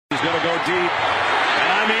going to go deep.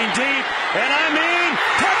 And I mean deep. And I mean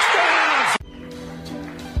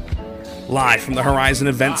touchdowns! Live from the Horizon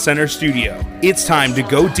Event Center studio, it's time to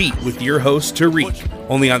go deep with your host, Tariq,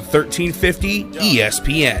 only on 1350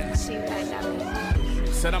 ESPN.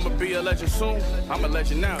 Said I'm going to be a legend soon. I'm a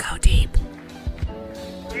legend now. Go deep.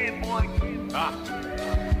 Yeah, boy.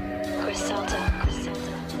 Griselda.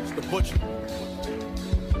 It's the butcher.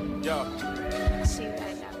 Yo.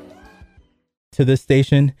 To this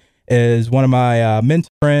station is one of my mentor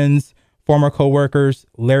friends, former co-workers,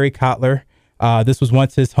 Larry Kotler. This was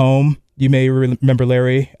once his home. You may remember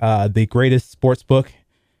Larry, the greatest sports book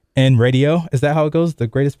in radio. Is that how it goes? The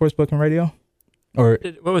greatest sports book in radio? Or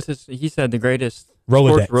what was his? He said the greatest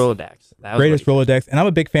Rolodex. Sports Rolodex. That was greatest Rolodex. And I'm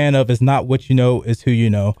a big fan of is not what you know, is who you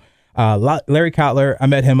know. Larry Kotler, I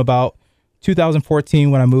met him about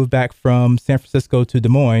 2014 when I moved back from San Francisco to Des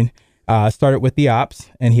Moines. Started with The Ops,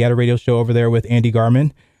 and he had a radio show over there with Andy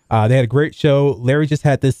Garman. They had a great show. Larry just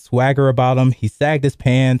had this swagger about him. He sagged his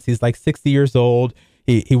pants. He's like 60 years old.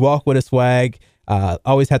 He walked with a swag.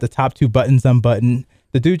 Always had the top two buttons unbuttoned.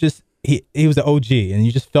 The dude just, he was an OG, and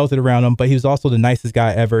you just felt it around him, but he was also the nicest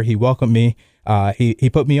guy ever. He welcomed me. He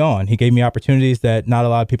put me on. He gave me opportunities that not a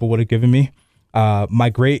lot of people would have given me. My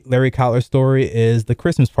great Larry Kotler story is the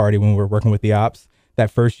Christmas party when we were working with The Ops.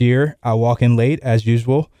 That first year, I walk in late as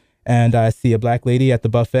usual, and I see a black lady at the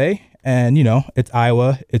buffet, and you know, it's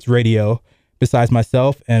Iowa, it's radio. Besides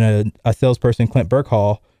myself and a salesperson, Clint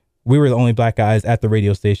Burkhall, we were the only black guys at the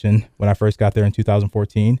radio station when I first got there in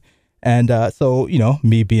 2014. And so, you know,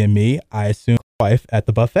 me being me, I assumed my wife at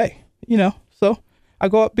the buffet, you know, so I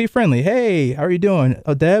go up, be friendly. Hey, how are you doing?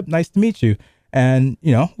 Oh, Deb, nice to meet you. And,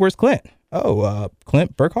 you know, where's Clint? Oh,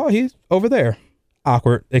 Clint Burkhall, he's over there.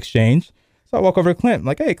 Awkward exchange. So I walk over to Clint. I'm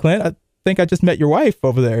like, hey, Clint, I think I just met your wife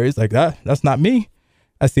over there. He's like, that's not me.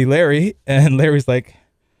 I see Larry, and Larry's like,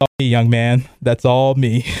 all me, young man. That's all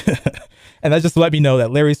me. And that just let me know that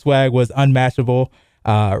Larry's swag was unmatchable.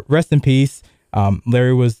 Rest in peace.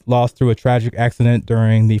 Larry was lost through a tragic accident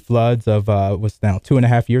during the floods of what's now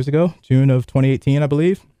 2.5 years ago, June of 2018, I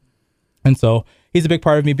believe. And so he's a big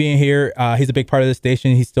part of me being here. He's a big part of the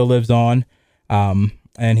station. He still lives on,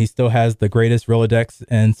 and he still has the greatest Rolodex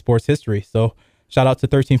in sports history. So shout out to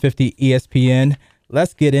 1350 ESPN.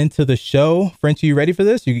 Let's get into the show. Frenchie, you ready for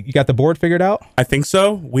this? You got the board figured out? I think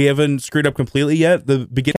so. We haven't screwed up completely yet. The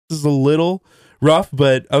beginning is a little rough,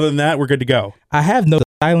 but other than that, we're good to go. I have no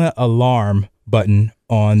silent alarm button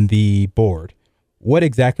on the board. What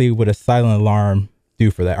exactly would a silent alarm do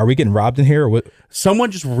for that? Are we getting robbed in here? Or what?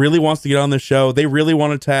 Someone just really wants to get on the show. They really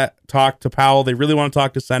want to talk to Powell. They really want to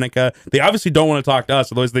talk to Seneca. They obviously don't want to talk to us,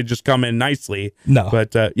 otherwise they just come in nicely. No.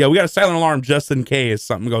 But yeah, we got a silent alarm just in case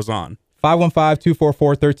something goes on.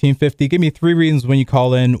 515-244-1350. Give me 3 reasons when you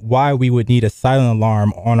call in why we would need a silent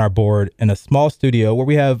alarm on our board in a small studio where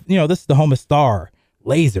we have, you know, this is the home of Star,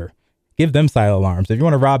 Laser. Give them silent alarms. If you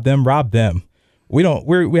want to rob them, rob them. We don't.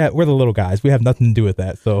 We're the little guys. We have nothing to do with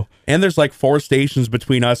that. So, and there's like 4 stations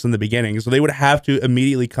between us in the beginning, so they would have to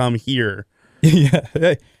immediately come here. Yeah,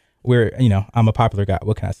 I'm a popular guy.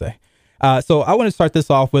 What can I say? So I want to start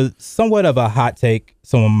this off with somewhat of a hot take.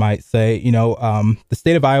 Someone might say, the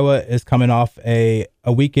state of Iowa is coming off a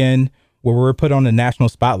weekend where we were put on a national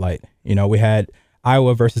spotlight. You know, we had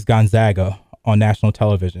Iowa versus Gonzaga on national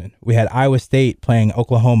television. We had Iowa State playing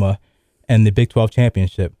Oklahoma in the Big 12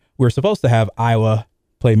 championship. We were supposed to have Iowa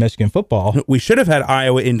play Michigan football. We should have had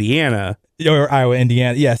Iowa, Indiana. Or Iowa,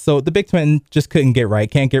 Indiana. Yeah, so the Big Ten just can't get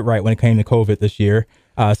right when it came to COVID this year.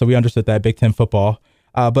 So we understood that Big Ten football.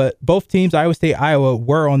 But both teams, Iowa State, Iowa,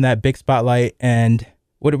 were on that big spotlight. And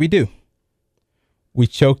what did we do? We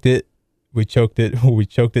choked it. We choked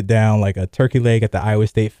it down like a turkey leg at the Iowa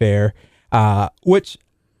State Fair, which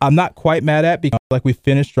I'm not quite mad at because like we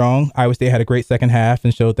finished strong. Iowa State had a great second half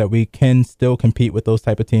and showed that we can still compete with those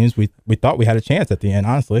type of teams. We thought we had a chance at the end,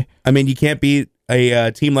 honestly. I mean, you can't beat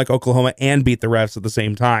a team like Oklahoma and beat the refs at the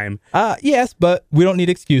same time. Yes, but we don't need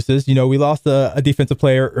excuses. You know, we lost a defensive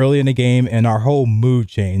player early in the game and our whole mood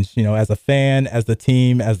changed. You know, as a fan, as the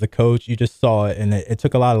team, as the coach, you just saw it and it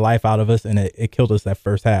took a lot of life out of us and it killed us that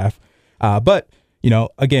first half. But,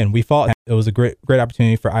 again, we fought. It was a great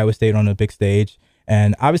opportunity for Iowa State on a big stage.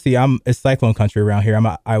 And obviously, it's Cyclone country around here. I'm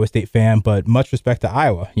an Iowa State fan, but much respect to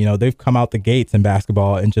Iowa. You know, they've come out the gates in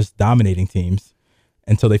basketball and just dominating teams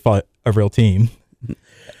until they fought a real team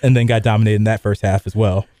and then got dominated in that first half as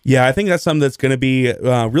well. Yeah, I think that's something that's going to be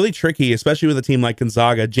really tricky, especially with a team like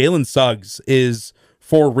Gonzaga. Jalen Suggs is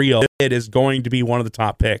for real. It is going to be one of the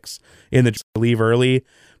top picks in the leave early.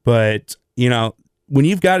 But, when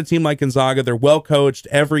you've got a team like Gonzaga, they're well coached.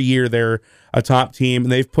 Every year they're a top team,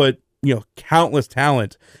 and they've put countless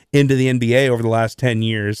talent into the NBA over the last 10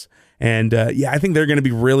 years. And I think they're going to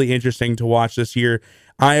be really interesting to watch this year.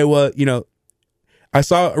 Iowa,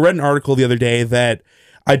 I read an article the other day that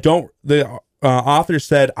the author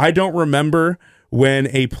said, I don't remember when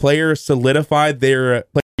a player solidified their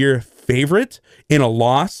player favorite in a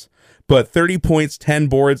loss, but 30 points, 10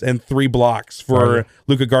 boards, and 3 blocks for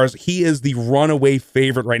Luka Garza. He is the runaway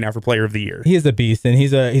favorite right now for Player of the Year. He is a beast, and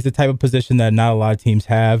he's a type of position that not a lot of teams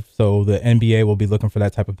have. So the NBA will be looking for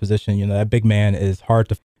that type of position. That big man is hard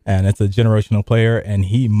to, and it's a generational player, and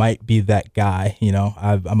he might be that guy.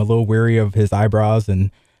 I'm a little weary of his eyebrows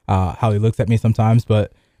and how he looks at me sometimes,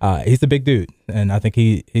 but he's a big dude, and I think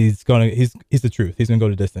he's the truth. He's gonna go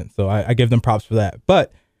the distance. So I give them props for that.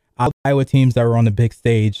 But Iowa teams that were on the big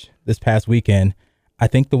stage this past weekend, I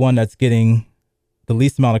think the one that's getting the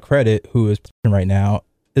least amount of credit, who is right now,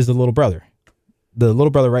 is the little brother. The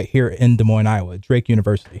little brother right here in Des Moines, Iowa, Drake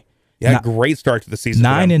University. Yeah, great start to the season.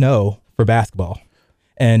 9-0 for basketball.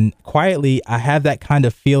 And quietly, I have that kind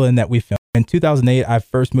of feeling that we felt. In 2008, I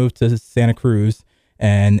first moved to Santa Cruz,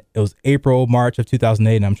 and it was April, March of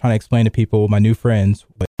 2008, and I'm trying to explain to people, my new friends,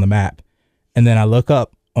 what's on the map. And then I look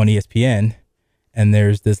up on ESPN, and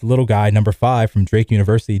there's this little guy, number 5 from Drake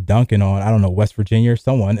University, dunking on, I don't know, West Virginia or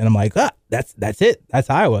someone. And I'm like, that's it. That's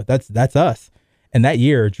Iowa. That's us. And that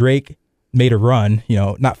year, Drake made a run,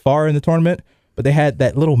 not far in the tournament, but they had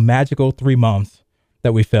that little magical 3 months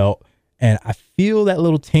that we felt. And I feel that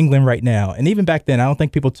little tingling right now. And even back then, I don't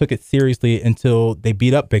think people took it seriously until they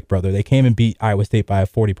beat up Big Brother. They came and beat Iowa State by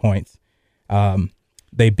 40 points.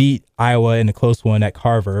 They beat Iowa in a close one at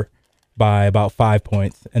Carver by about 5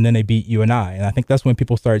 points, and then they beat UNI. And I think that's when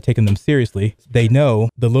people started taking them seriously. They know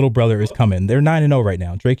the little brother is coming. They're 9-0 right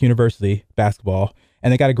now, Drake University basketball,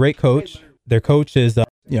 and they got a great coach. Their coach is,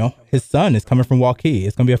 his son is coming from Waukee.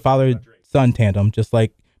 It's going to be a father-son tandem, just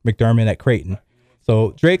like McDermott at Creighton.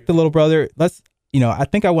 So Drake, the little brother, I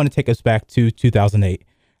think I want to take us back to 2008.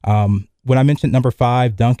 When I mentioned number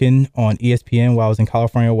 5, Duncan, on ESPN while I was in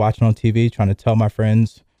California watching on TV, trying to tell my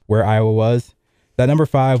friends where Iowa was, that number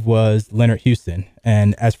 5 was Leonard Houston.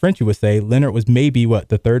 And as Frenchie would say, Leonard was maybe,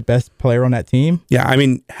 the third best player on that team? Yeah,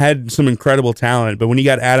 had some incredible talent. But when you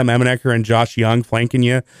got Adam Emenecker and Josh Young flanking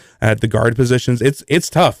you at the guard positions, it's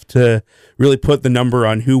tough to really put the number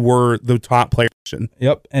on who were the top players.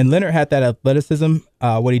 Yep, and Leonard had that athleticism.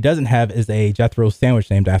 What he doesn't have is a Jethro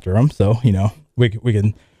sandwich named after him. So, we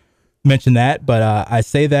can mention that. But I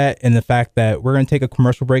say that in the fact that we're going to take a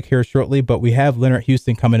commercial break here shortly, but we have Leonard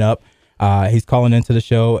Houston coming up. He's calling into the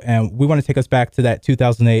show, and we want to take us back to that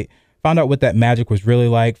 2008, find out what that magic was really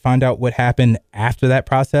like, find out what happened after that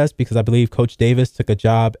process, because I believe Coach Davis took a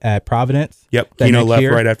job at Providence. Yep, Keno left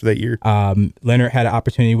right after that year. Leonard had an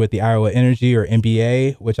opportunity with the Iowa Energy or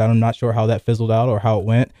NBA, which I'm not sure how that fizzled out or how it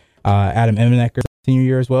went. Adam Emenecker, senior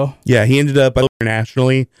year as well. Yeah, he ended up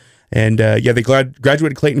internationally. And they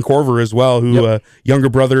graduated Clayton Corver as well, who younger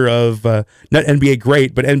brother of not NBA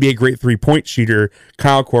great, but NBA great 3-point shooter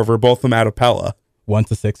Kyle Corver, both of them out of Pella. Once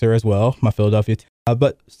a Sixer as well, my Philadelphia team.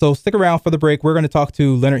 So stick around for the break. We're going to talk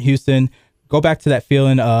to Leonard Houston. Go back to that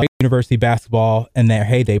feeling of university basketball and their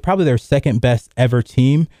heyday, probably their second best ever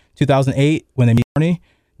team. 2008 when they beat.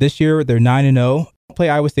 This year they're 9-0. They'll play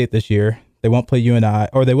Iowa State this year. They won't play UNI,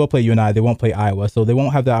 or they will play UNI. They won't play Iowa. So they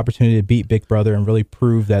won't have the opportunity to beat Big Brother and really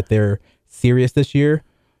prove that they're serious this year.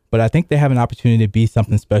 But I think they have an opportunity to be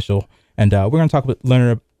something special. And we're going to talk with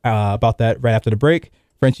Leonard about that right after the break.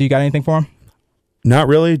 Frenchie, you got anything for him? Not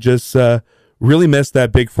really. Just really missed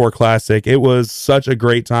that Big Four Classic. It was such a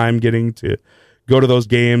great time getting to go to those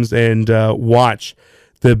games and watch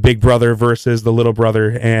the Big Brother versus the Little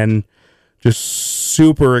Brother. And just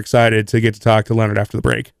super excited to get to talk to Leonard after the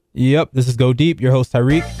break. Yep, this is Go Deep, your host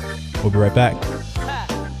Tyreek. We'll be right back.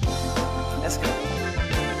 Let's go.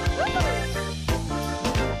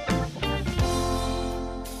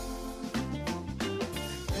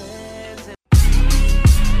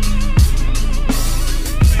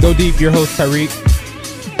 Go Deep, your host Tyreek.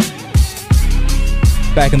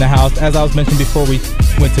 Back in the house. As I was mentioning before we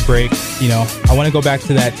went to break, I want to go back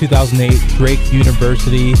to that 2008 Drake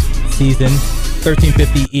University season.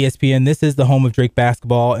 1350 ESPN. This is the home of Drake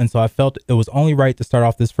basketball, and so I felt it was only right to start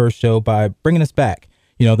off this first show by bringing us back.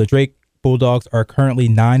 The Drake Bulldogs are currently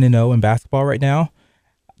 9-0 in basketball right now.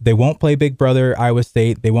 They won't play Big Brother Iowa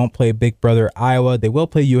State. They won't play Big Brother Iowa. They will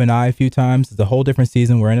play UNI a few times. It's a whole different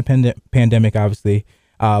season. We're in a pandemic, obviously,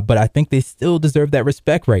 but I think they still deserve that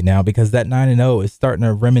respect right now because that 9-0 is starting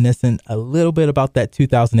to reminiscent a little bit about that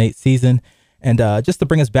 2008 season. And just to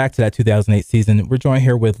bring us back to that 2008 season, we're joined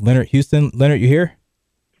here with Leonard Houston. Leonard, you here?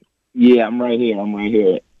 Yeah, I'm right here. How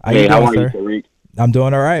are you, Tariq? I'm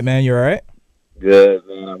doing all right, man. You all right? Good,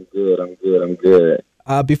 man. I'm good.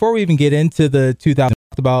 Before we even get into the 2000,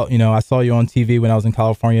 about, I saw you on TV when I was in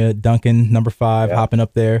California, Duncan, number 5, hopping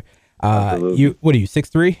up there. What are you,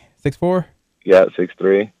 6'3", 6'4"? Yeah,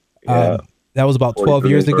 6'3". Yeah. That was about 12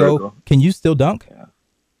 years ago. vertical. Can you still dunk?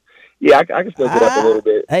 Yeah, I can still get up a little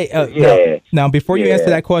bit. Hey, now before you answer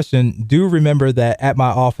that question, do remember that at my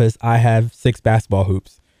office I have 6 basketball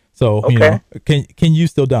hoops. So can you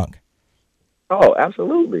still dunk? Oh,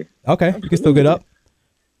 absolutely. Okay, you can still get up.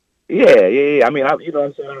 Yeah. I mean, you know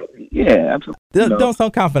what I'm saying? Yeah, absolutely. Don't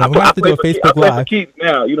sound confident. We might have to do a Facebook I play Live. for keeps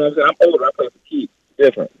now. You know what I'm saying? I'm older. I play for keeps.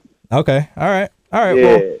 Different. Okay. All right. Yeah.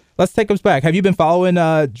 Well, let's take us back. Have you been following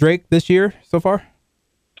Drake this year so far?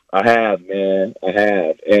 I have, man. I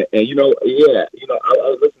have. And I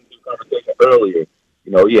was listening to the conversation earlier.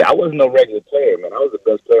 I wasn't no regular player, man. I was the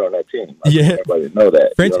best player on that team. Everybody didn't know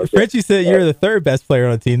that. Frenchie said you're the third best player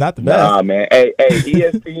on the team, not the best. Nah, man. Hey,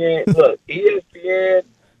 ESPN, look, ESPN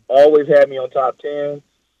always had me on top 10,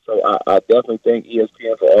 so I definitely thank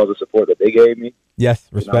ESPN for all the support that they gave me. Yes,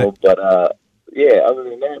 respect. But, other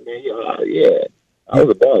than that, man, I was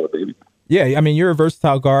a baller, baby. Yeah, I mean, you're a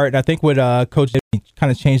versatile guard. And I think with Coach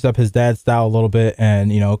kind of changed up his dad's style a little bit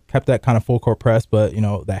and, kept that kind of full court press, but,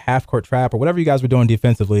 that half court trap or whatever you guys were doing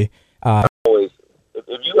defensively. Always, if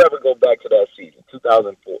you ever go back to that season,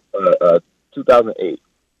 2008.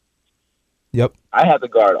 Yep. I had to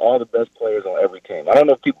guard all the best players on every team. I don't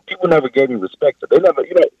know if people never gave me respect, but they never,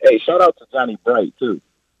 hey, shout out to Johnny Bright too.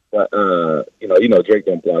 But, Drake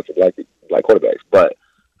don't block for black quarterbacks. But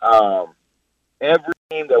every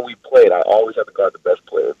team that we played, I always had to guard the best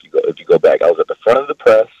player. If you go back, I was at the front of the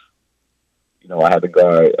press. I had to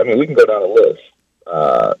guard. I mean, we can go down the list.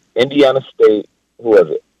 Indiana State. Who was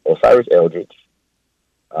it? Osiris Eldridge.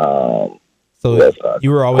 So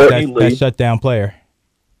you were always that shutdown player.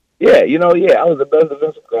 Yeah, I was the best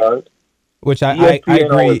defensive guard. Which I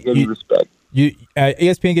agree. Give you respect.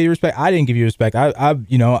 ESPN gave you respect. I didn't give you respect. I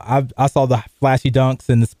saw the flashy dunks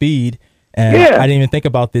and the speed, and I didn't even think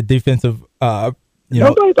about the defensive.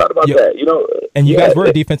 Nobody thought about that. And you guys were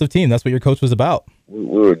a defensive team. That's what your coach was about. We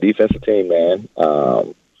were a defensive team, man.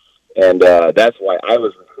 And that's why I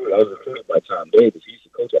was recruited. I was recruited by Tom Davis. He used to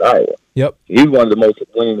coach at Iowa. Yep. He's one of the most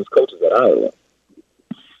winningest coaches at Iowa.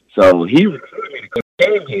 So he recruited me because he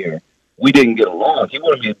came here. We didn't get along. He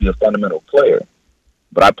wanted me to be a fundamental player.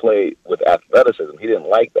 But I played with athleticism. He didn't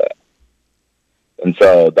like that. And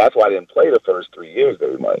so that's why I didn't play the first 3 years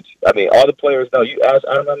very much. I mean, all the players know. You ask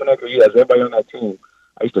Adam Amenecker, you ask everybody on that team.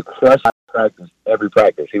 I used to crush practice every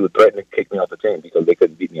practice. He would threaten to kick me off the team because they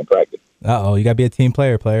couldn't beat me in practice. Uh-oh, you got to be a team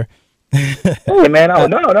player. Hey, man, no,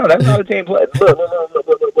 that's not a team player.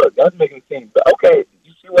 Look, that's making a team. But okay,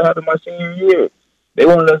 you see what happened my senior year. They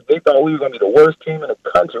thought we were going to be the worst team in the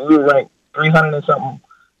country. We were ranked 300 and something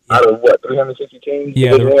out of 360 teams?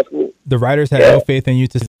 Yeah, the writers had no faith in you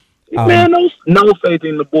to. Man, no faith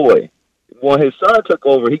in the boy. When his son took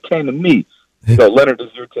over, he came to me. Leonard, this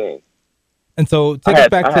is your team. And so I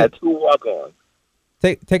had 2 walk-ons.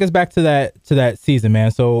 Take us back to that season,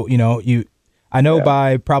 man. So I know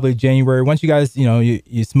by probably January, once you guys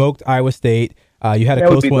you smoked Iowa State, you had a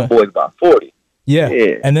close one. The boys by 40. Yeah,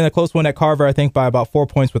 and then a close one at Carver, I think by about 4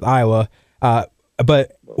 points with Iowa.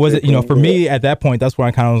 But was it for me at that point? That's where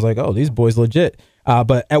I kind of was like, oh, these boys legit.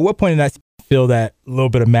 But at what point did I feel that little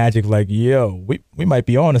bit of magic? Like, yo, we might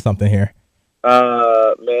be on to something here.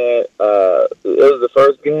 Man, it was the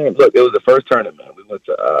first game. Look, it was the first tournament. We went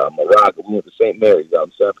to Morocco. We went to St. Mary's out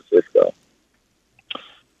in San Francisco,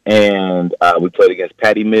 and we played against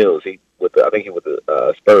Patty Mills. I think he with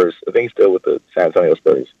the Spurs. I think he's still with the San Antonio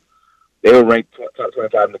Spurs. They were ranked top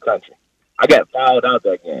 25 in the country. I got fouled out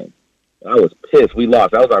that game. I was pissed. We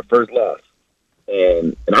lost. That was our first loss.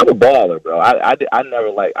 And I'm a baller, bro. I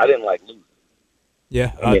didn't like losing.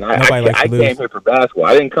 Yeah, I mean, I came here for basketball.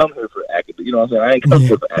 I didn't come here for academic. You know what I'm saying? I didn't come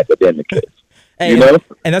here for academic kids. And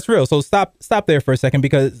that's real. So stop there for a second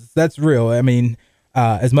because that's real. I mean,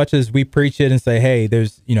 as much as we preach it and say, hey,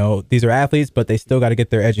 there's these are athletes, but they still got to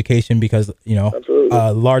get their education because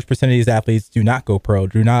a large percentage of these athletes do not go pro,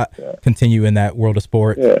 do not continue in that world of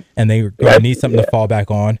sport, and they need something to fall back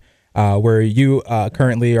on. Where you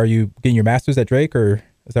currently, are you getting your master's at Drake, or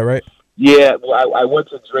is that right? Yeah, well, I went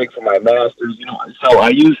to Drake for my master's. So I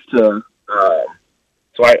used to.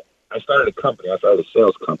 So I started a company. I started a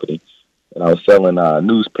sales company, and I was selling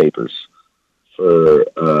newspapers for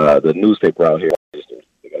the newspaper out here.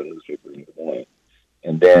 They got a newspaper in Des Moines,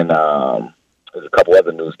 and then there's a couple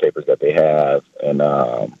other newspapers that they have in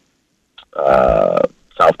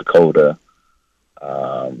South Dakota.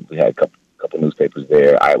 We had a couple newspapers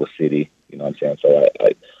there, Iowa City. You know what I'm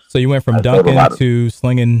saying? So you went from I sold a lot dunking of- to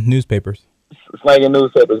slinging newspapers. slanging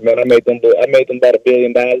newspapers, man. I made them about $1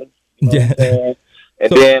 billion. You know what I'm saying? And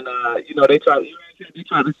So- then they tried. They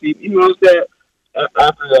tried to see. You know what I'm saying?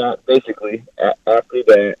 After that, basically, after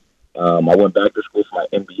that, I went back to school for my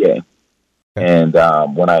MBA. And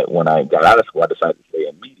when I got out of school, I decided to stay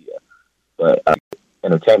in media, but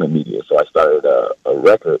entertainment media. So I started a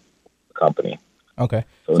record company. Okay.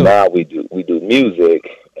 So now we do music,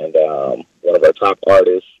 and one of our top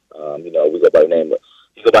artists, we go by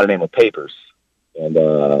the name of Papers, and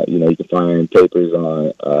you can find Papers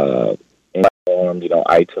on any platform,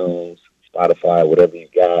 iTunes, Spotify, whatever you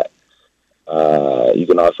got. You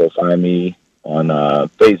can also find me on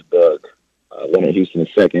Facebook, Leonard Houston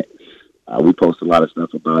II. We post a lot of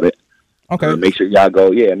stuff about it. Okay. Make sure y'all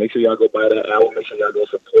go. Yeah, make sure y'all go buy that album. Make sure y'all go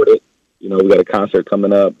support it. We got a concert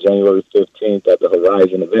coming up January 15th at the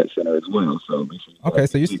Horizon Event Center as well. So make sure. Okay,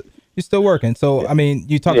 so you're still working. So I mean,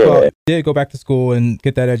 you talked Yeah. about you did go back to school and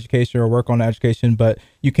get that education or work on the education, but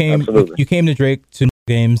you came Absolutely. to Drake to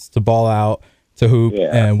games, to ball out, to hoop,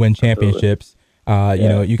 Yeah, and win championships.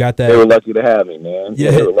 You got that. They were lucky to have me, man.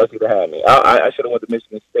 Yeah. They were lucky to have me. I should have went to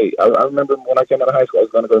Michigan State. I remember when I came out of high school, I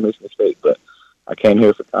was going to go to Michigan State, but I came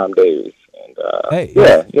here for Tom Davis. And Hey,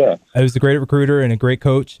 yeah. It was a great recruiter and a great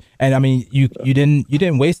coach. And I mean, you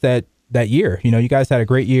didn't waste that year. You guys had a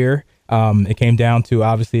great year. It came down to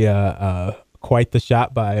obviously quite the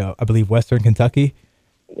shot by I believe Western Kentucky.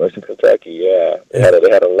 Western Kentucky, yeah. They had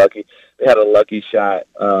a lucky shot.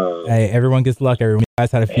 Hey, everyone gets luck. Everyone. You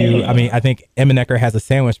guys had a few. I mean, I think Eminecker has a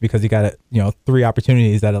sandwich because he got 3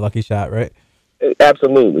 opportunities at a lucky shot, right?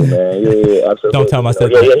 Absolutely, man. Yeah, absolutely. Don't tell him I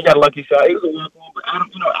said that. Yeah, he got a lucky shot. He was a walk-on, but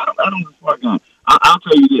Adam's a smart guy. I'll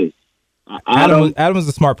tell you this. Adam was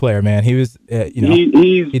a smart player, man. He was,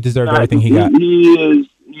 he deserved everything he got.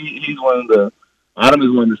 He's one of the. Adam is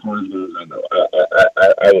one of the smartest guys I know.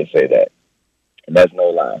 I would say that, and that's no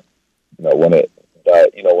lie. When it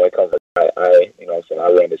comes to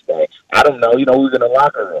I ran this thing. I don't know. We was in the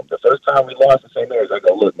locker room. The first time we lost in St. Mary's, I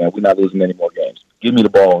go, look, man, we're not losing any more games. Give me the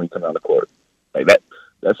ball when we come down the court. Like that.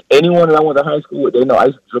 That's anyone that I went to high school with. They know I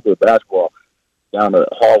used to dribble a basketball down the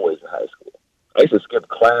hallways in high school. I used to skip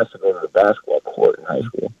class to go to the basketball court in high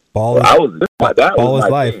school. Ball is my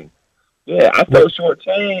life. Thing. Yeah, I felt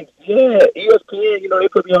shortchanged. Yeah, ESPN, they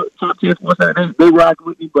put me on top 10 sports. They rock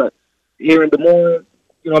with me, but here in Des Moines,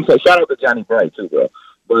 what I'm saying? Shout out to Johnny Bright too, bro.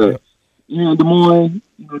 But Des Moines,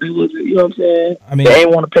 they was, what I'm saying? I mean, they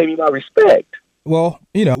ain't want to pay me my respect. Well,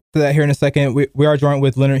 to that here in a second. We are joined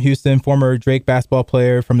with Leonard Houston, former Drake basketball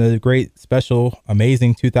player from the great, special,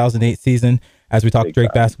 amazing 2008 season. As we talk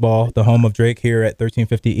Drake basketball, the home of Drake here at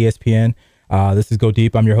 1350 ESPN. This is Go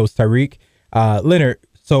Deep. I'm your host, Tyreek. Leonard,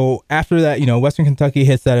 so after that, Western Kentucky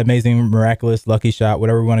hits that amazing, miraculous, lucky shot,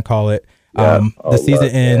 whatever we want to call it. The season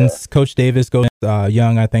ends. Coach Davis goes,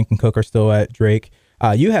 Young, I think, and Cook are still at Drake.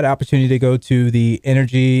 You had an opportunity to go to the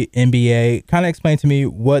Energy NBA. Kind of explain to me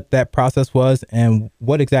what that process was and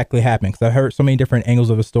what exactly happened. Because I heard so many different angles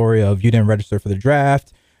of the story of you didn't register for the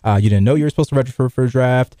draft. You didn't know you were supposed to register for the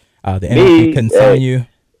draft. The Energy couldn't sign you.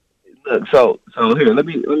 Look, so here, let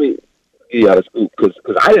me get you out of scoop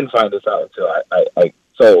because I didn't find this out until I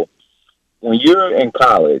so when you're in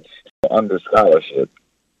college under scholarship,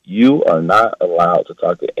 you are not allowed to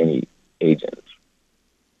talk to any agents.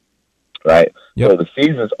 Right? Yep. So the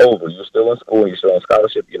season's over. You're still in school. You're still on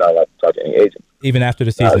scholarship. You're not allowed to talk to any agent. Even after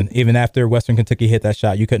the season, even after Western Kentucky hit that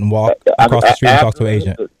shot, you couldn't walk across the street and talk to an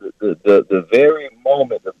agent. The very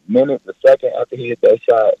moment, the minute, the second after he hit that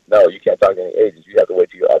shot, no, you can't talk to any agents. You have to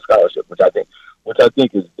wait till you're on scholarship, which I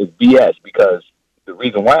think is BS. Because the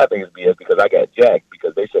reason why I think it's BS because I got jacked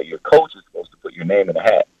because they said your coach is supposed to put your name in the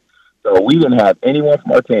hat. So we didn't have anyone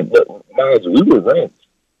from our team. Look, mind you, we were ranked.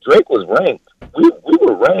 Drake was ranked. We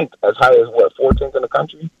were ranked as high as 14th in the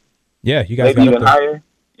country. Yeah, you guys maybe even higher.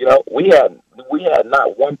 We had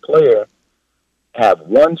not one player have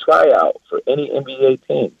one tryout for any NBA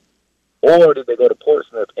team, or did they go to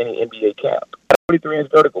Portsmouth any NBA camp? 43-inch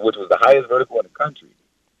vertical, which was the highest vertical in the country.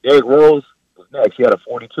 Derrick Rose was next. He had a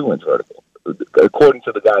 42-inch vertical, according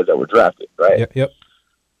to the guys that were drafted. Right. Yep.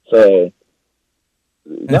 So.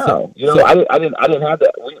 No, I didn't have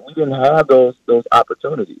that. We didn't have those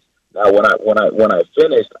opportunities. Now, when I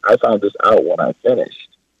finished, I found this out when I finished,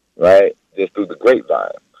 right? Just through the grapevine,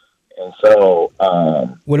 and so.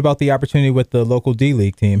 What about the opportunity with the local D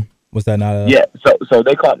League team? Was that not a? Yeah, so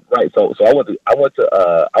they called right. So I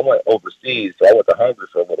went overseas. So I went to Hungary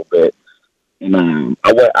for a little bit, and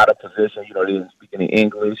I went out of position. They didn't speak any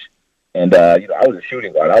English, and I was a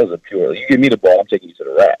shooting guard. I was a pure. You give me the ball, I'm taking you to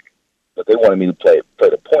the rack. But they wanted me to play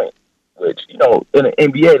the point, which, in the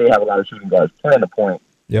NBA, they have a lot of shooting guards playing the point.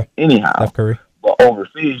 anyhow. Steph Curry. But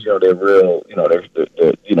overseas, they're real. They're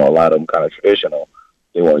a lot of them kind of traditional.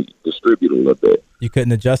 They want to distribute a little bit. You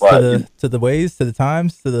couldn't adjust But to the ways, to the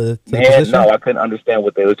times, to the Man, position. no, I couldn't understand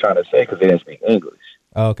what they were trying to say because they didn't speak English.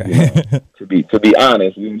 Oh, okay. To be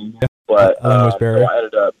honest, but Language barrier. so I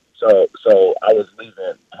ended up so I was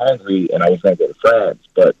leaving Hungary and I was going to go to France,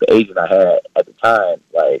 but the agent I had at the time,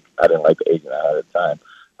 like I didn't like the agent I had at the time.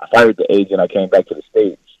 I fired the agent. I came back to the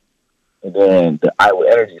States, and then the Iowa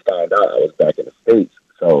Energy found out I was back in the States.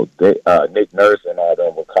 So they, Nick Nurse and all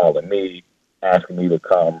them were calling me, asking me to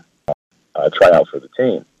come try out for the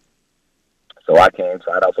team. So I came,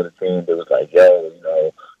 tried out for the team. They was like, yo,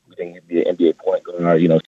 we think you'd be an NBA point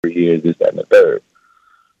guard, 3 years, this, that, and the third.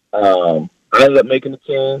 I ended up making the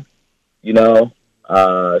team,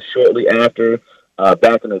 shortly after.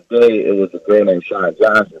 Back in the day, it was a girl named Sean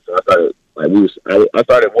Johnson. So I started, I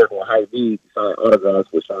started working with Hy-Vee, signing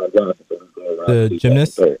autographs with Sean Johnson. So we go around The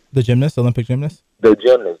gymnast, Olympic gymnast? The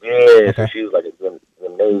gymnast, yeah. Okay. So she was like a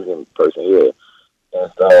gymnasium person, yeah.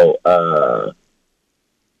 And so,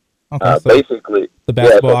 Okay, so basically, the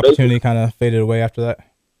basketball opportunity kind of faded away after that?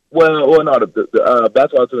 Well, no, the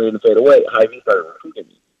basketball opportunity didn't fade away. Hy-Vee started recruiting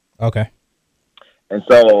me. Okay. And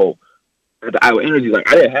so, at the Iowa Energy,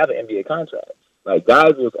 I didn't have an NBA contract.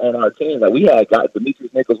 Guys was on our team. We had guys,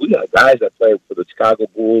 Demetrius Nichols, we had guys that played for the Chicago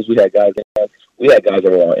Bulls. We had guys that were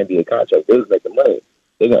on NBA contracts. They was making money.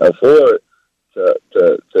 They can afford to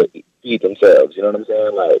feed themselves. You know what I'm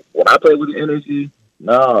saying? When I played with the Energy,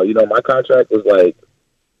 no, my contract was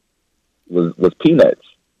was peanuts.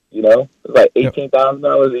 It was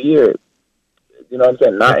 $18,000 a year. You know what I'm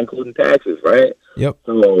saying? Not including taxes, right? Yep.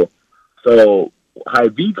 So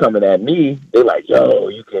Hy-Vee coming at me, they like, yo,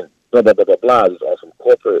 you can blah blah blah blah blah. Just on some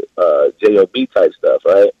corporate job type stuff,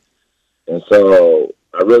 right? And so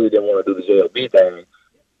I really didn't want to do the job thing.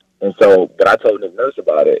 And so, but I told Nick Nurse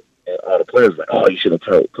about it, and all the players were like, "Oh, you should have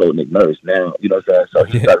told Nick Nurse now." You know what I'm saying? So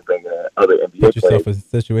he started bringing in other NBA put yourself players. in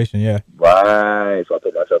a situation, yeah. Right. So I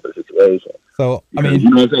put myself in a situation. So I Because, mean, you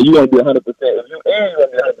know what I'm saying? You want to be 100%. If you in, you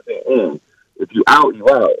want to be 100% in. If you out, you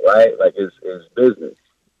out. Right? It's business.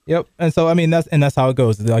 yep. And so I mean that's how it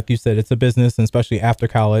goes. Like you said, it's a business, and especially after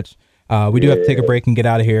college. We do have to take a break and get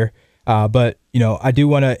out of here. But I do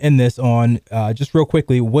want to end this on just real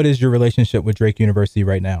quickly. What is your relationship with Drake University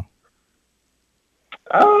right now?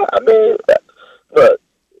 I mean, look,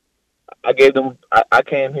 I gave them. I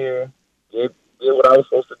came here, did what I was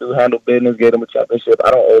supposed to do, handle business, gave them a championship.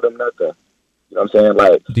 I don't owe them nothing. You know what I'm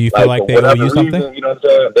saying? Do you feel like they owe you something? You know what I'm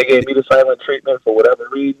saying? They gave me the silent treatment for whatever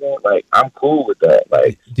reason. I'm cool with that.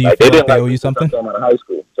 Do you feel like they owe you something? I'm out of high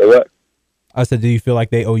school. So what? I said, do you feel like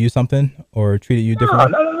they owe you something or treated you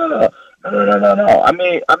differently? No. I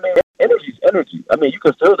mean, energy's energy. I mean, you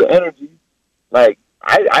can feel the energy.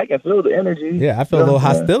 I can feel the energy. Yeah, I feel a little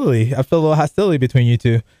hostility. I feel a little hostility between you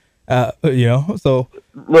two. So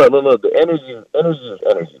look. The energy is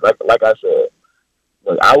energy. Like I said,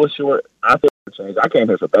 look, I was short. I feel the change. I came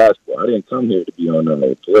here for basketball. I didn't come here to be on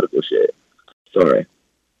no political shit. Sorry.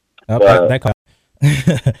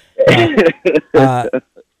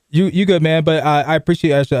 You good, man, but I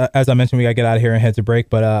appreciate, as I mentioned, we gotta get out of here and head to break,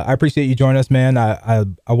 but I appreciate you joining us, man. I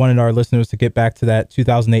wanted our listeners to get back to that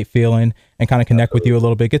 2008 feeling and kind of connect with you a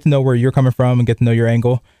little bit, get to know where you're coming from and get to know your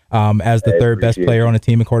angle as the third best player on the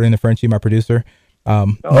team, according to Frenchie, my producer. Yeah,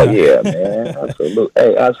 man. Absolutely.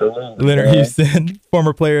 Hey, absolutely. Leonard man. Houston,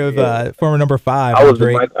 former player of former number 5. I was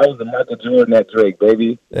Drake. the Michael Jordan at Drake,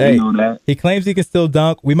 baby. Hey, you know that. He claims he can still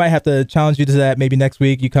dunk. We might have to challenge you to that maybe next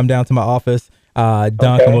week. You come down to my office,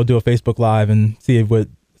 dunk, and we'll do a Facebook Live and see what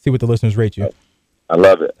the listeners rate you. I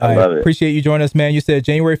love it. I love it. Appreciate you joining us, man. You said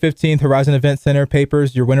January 15th, Horizon Event Center,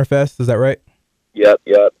 Papers, your Winterfest. Is that right? Yep.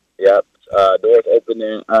 Doors open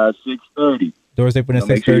at 6:30. Doors open at 6:30.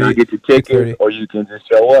 Make sure you get your tickets, or you can just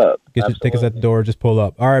show up. Get your tickets at the door. Just pull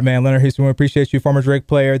up. All right, man. Leonard Houston, we appreciate you, former Drake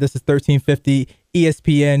player. This is 1350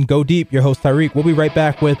 ESPN. Go Deep. Your host Tyreek. We'll be right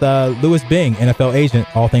back with Louis Bing, NFL agent,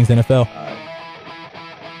 all things NFL.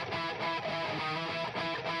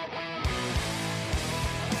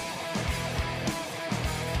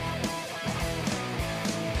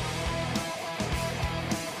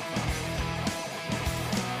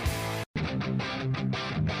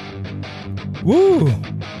 Woo!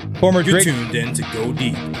 Former You're Drake. tuned in to Go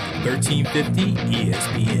Deep, 1350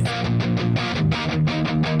 ESPN.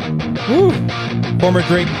 Woo! Former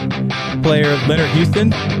Drake player Leonard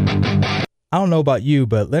Houston. I don't know about you,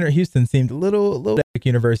 but Leonard Houston seemed a little at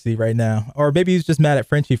University right now. Or maybe he's just mad at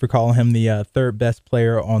Frenchie for calling him the third best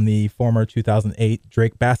player on the former 2008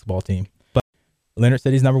 Drake basketball team. But Leonard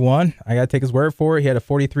said he's number 1. I got to take his word for it. He had a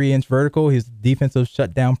 43-inch vertical. His defensive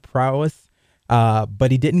shutdown prowess but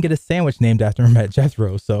he didn't get a sandwich named after him at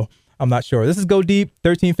Jethro, so I'm not sure. This is Go Deep,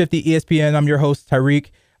 1350 ESPN. I'm your host, Tyreek.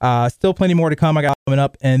 Still plenty more to come. I got coming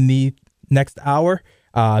up in the next hour.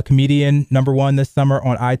 Comedian #1 this summer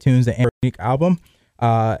on iTunes, and unique album.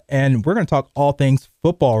 And we're going to talk all things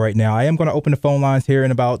football right now. I am going to open the phone lines here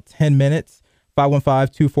in about 10 minutes.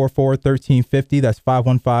 515-244-1350. That's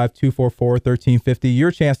 515-244-1350. Your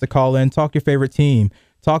chance to call in, talk your favorite team,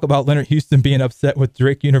 talk about Leonard Houston being upset with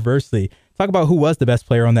Drake University, talk about who was the best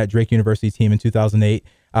player on that Drake University team in 2008,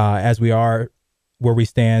 as we are where we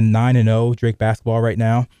stand 9-0 Drake basketball right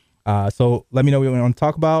now. So let me know what you want to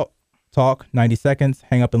talk about. Talk 90 seconds,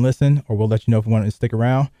 hang up and listen, or we'll let you know if you want to stick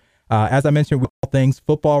around. As I mentioned, with all things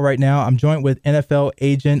football right now, I'm joined with NFL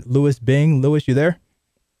agent Louis Bing. Louis, you there?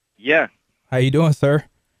 Yeah. How you doing, sir?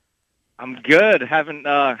 I'm good. Haven't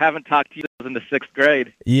talked to you since in the 6th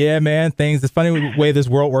grade. Yeah, man. It's funny the way this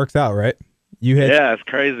world works out, right? Yeah, it's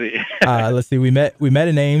crazy. Let's see. We met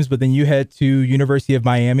in Ames, but then you head to University of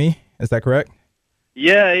Miami. Is that correct?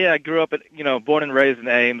 Yeah. I grew up born and raised in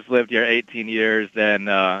Ames, lived here 18 years, then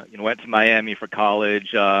went to Miami for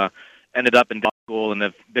college, ended up in Dallas school, and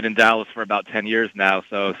have been in Dallas for about 10 years now.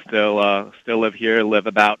 So still live here, live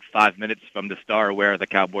about 5 minutes from the Star where the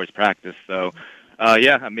Cowboys practice. So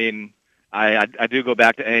yeah, I mean, I do go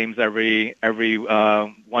back to Ames every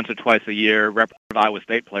once or twice a year, represent Iowa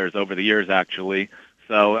State players over the years, actually.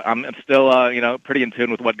 So I'm still pretty in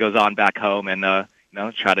tune with what goes on back home, and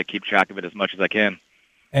try to keep track of it as much as I can.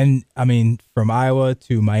 And I mean, from Iowa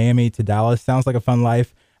to Miami to Dallas, sounds like a fun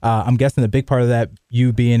life. I'm guessing a big part of that,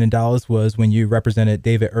 you being in Dallas, was when you represented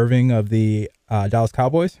David Irving of the Dallas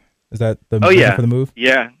Cowboys. Is that the reason for the move?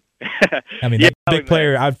 Yeah. I mean, that's a big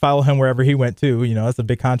player. I'd follow him wherever he went too. That's a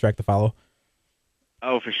big contract to follow.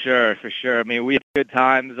 Oh, for sure. I mean, we had good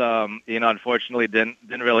times. Unfortunately, didn't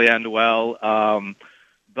really end well.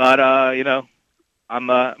 But I'm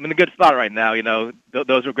in a good spot right now.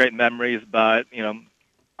 Those were great memories. But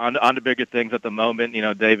on to bigger things at the moment.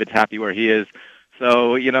 David's happy where he is.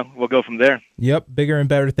 So, we'll go from there. Yep, bigger and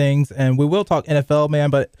better things. And we will talk NFL,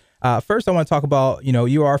 man. But first, I want to talk about,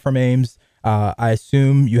 you are from Ames. I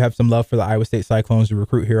assume you have some love for the Iowa State Cyclones. You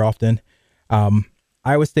recruit here often.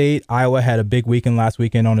 Iowa had a big weekend last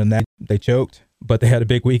weekend on the net. They choked, but they had a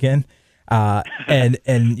big weekend. And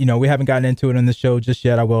we haven't gotten into it on the show just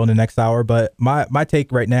yet. I will in the next hour. But my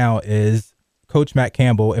take right now is Coach Matt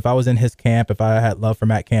Campbell. If I was in his camp, if I had love for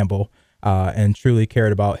Matt Campbell and truly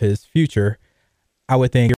cared about his future, I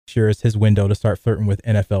would think sure is his window to start flirting with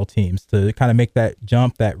NFL teams to kind of make that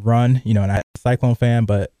jump, that run. And I'm a Cyclone fan,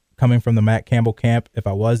 but coming from the Matt Campbell camp, if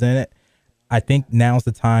I was in it, I think now's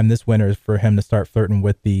the time this winter is for him to start flirting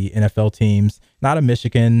with the NFL teams. Not a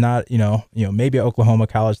Michigan, not maybe Oklahoma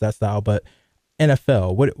college, that style, but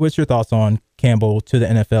NFL. What's your thoughts on Campbell to the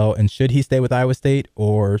NFL, and should he stay with Iowa State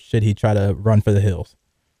or should he try to run for the hills?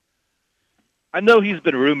 I know he's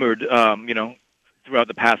been rumored, throughout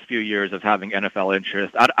the past few years of having NFL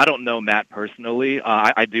interest. I don't know Matt personally.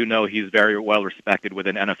 I do know he's very well respected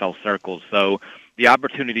within NFL circles. So the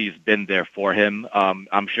opportunity's been there for him.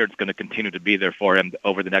 I'm sure it's going to continue to be there for him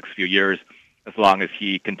over the next few years as long as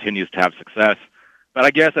he continues to have success. But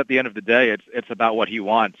I guess at the end of the day, it's about what he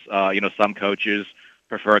wants. Some coaches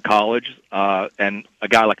prefer college, and a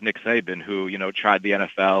guy like Nick Saban, who tried the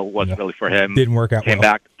NFL, wasn't really for him. Didn't work out. Came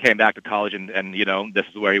back to college, and this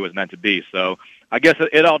is where he was meant to be. So I guess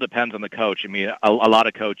it all depends on the coach. I mean, a lot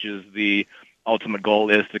of coaches, the ultimate goal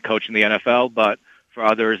is to coach in the NFL, but for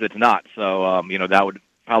others, it's not. So that would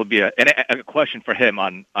probably be a question for him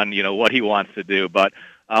on what he wants to do. But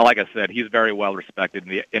like I said, he's very well respected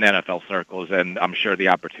in NFL circles, and I'm sure the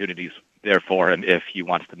opportunity's there for him if he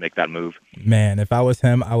wants to make that move. Man, if I was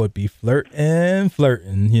him, I would be flirting.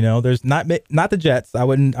 There's not the Jets. I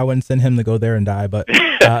wouldn't send him to go there and die. But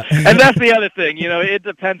and that's the other thing. It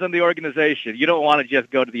depends on the organization. You don't want to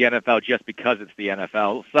just go to the NFL just because it's the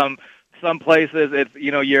NFL. Some places, it's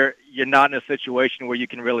you're not in a situation where you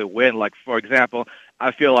can really win. Like, for example,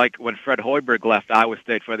 I feel like when Fred Hoiberg left Iowa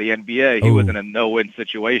State for the NBA, he was in a no-win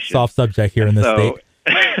situation. Soft subject here in this state.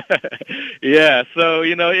 Yeah, so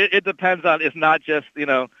it depends on. It's not just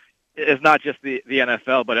the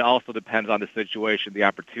NFL, but it also depends on the situation, the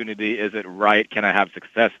opportunity. Is it right? Can I have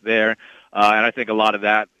success there? And I think a lot of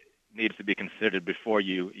that needs to be considered before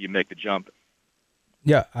you make the jump.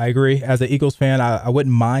 Yeah, I agree. As an Eagles fan, I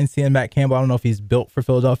wouldn't mind seeing Matt Campbell. I don't know if he's built for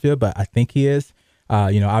Philadelphia, but I think he is.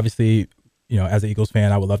 Obviously, as an Eagles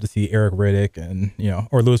fan, I would love to see Eric Riddick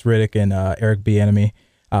or Louis Riddick and Eric Bieniemy,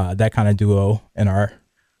 that kind of duo in our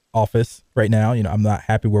office right now. I'm not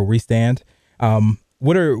happy where we stand.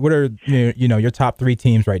 what are your top 3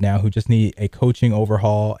 teams right now who just need a coaching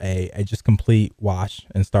overhaul, a just complete wash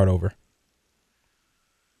and start over?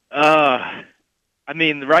 I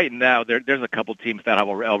mean, right now there's a couple teams that have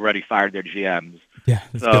already fired their GMs. Yeah,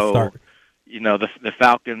 that's a so, good start. The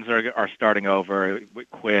Falcons are starting over with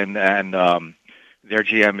Quinn, and their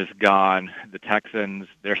GM is gone. The Texans,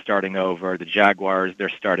 they're starting over. The Jaguars, they're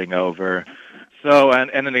starting over. So, and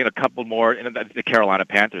then a couple more. The Carolina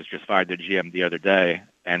Panthers just fired their GM the other day,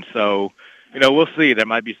 and so, we'll see. There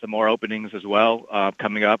might be some more openings as well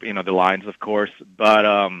coming up. The Lions, of course, but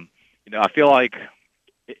I feel like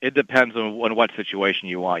it depends on what situation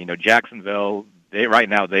you want. Jacksonville, right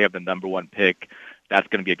now they have the number 1 pick. That's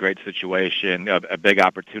going to be a great situation, a big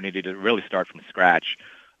opportunity to really start from scratch.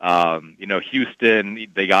 Houston,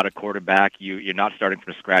 they got a quarterback. You're not starting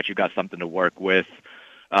from scratch. You got something to work with.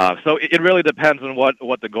 So it really depends on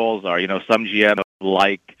what the goals are. Some GMs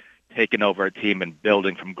like taking over a team and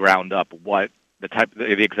building from ground up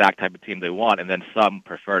the exact type of team they want, and then some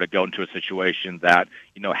prefer to go into a situation that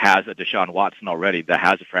has a Deshaun Watson already, that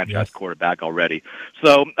has a franchise quarterback already.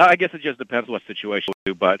 So I guess it just depends what situation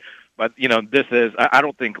you do. But this is, I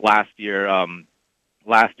don't think last year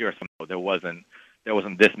there wasn't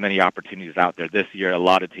this many opportunities out there. This year, a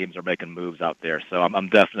lot of teams are making moves out there. So I'm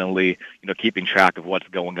definitely keeping track of what's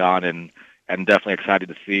going on, and definitely excited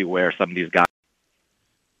to see where some of these guys.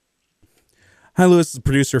 Hi, Lewis. This is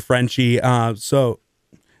producer Frenchie. So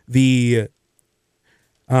the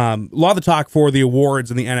a lot of the talk for the awards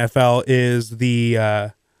in the NFL is the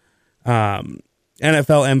NFL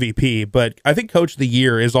MVP, but I think Coach of the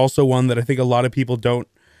Year is also one that I think a lot of people don't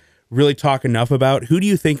really talk enough about. Who do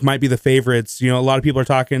you think might be the favorites? A lot of people are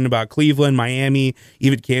talking about Cleveland, Miami,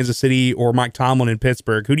 even Kansas City, or Mike Tomlin in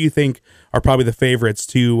Pittsburgh. Who do you think are probably the favorites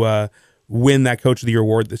to win that Coach of the Year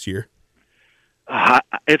award this year?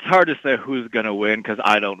 It's hard to say who's going to win because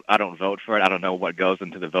I don't vote for it. I don't know what goes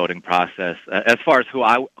into the voting process. As far as who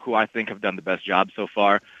I think have done the best job so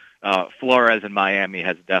far, Flores in Miami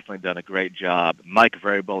has definitely done a great job. Mike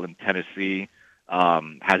Vrabel in Tennessee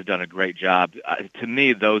has done a great job. To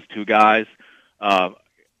me, those 2 guys are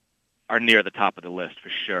near the top of the list for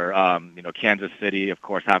sure. Kansas City, of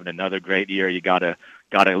course, having another great year. You gotta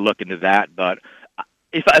look into that. But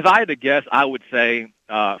if I had to guess, I would say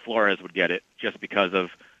Flores would get it just because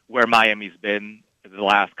of where Miami's been the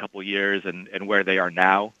last couple of years and where they are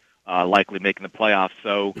now, likely making the playoffs.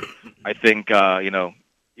 So I think, a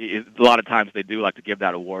lot of times they do like to give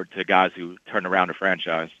that award to guys who turn around a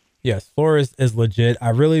franchise. Yes, Flores is legit. I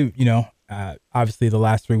really, obviously the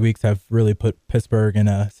last 3 weeks have really put Pittsburgh in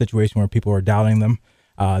a situation where people are doubting them.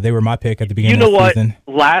 They were my pick at the beginning of the season.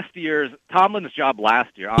 Last year's Tomlin's job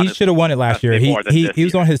last year, honestly, he should have won it last year. He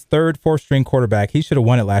was on his 3rd, 4th string quarterback. He should have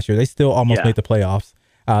won it last year. They still almost made the playoffs.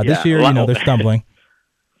 This year, they're stumbling.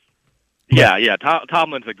 Yeah.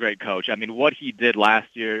 Tomlin's a great coach. I mean, what he did last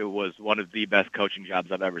year was one of the best coaching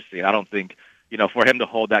jobs I've ever seen. I don't think, for him to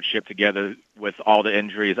hold that ship together with all the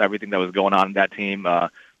injuries, everything that was going on in that team,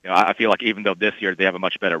 I feel like even though this year they have a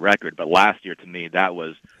much better record, but last year to me that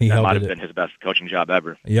might have been his best coaching job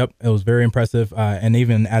ever. Yep, it was very impressive. And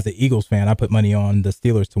even as an Eagles fan, I put money on the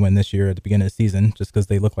Steelers to win this year at the beginning of the season, just because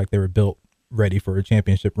they looked like they were built ready for a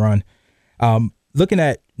championship run. Looking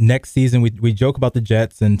at next season, we joke about the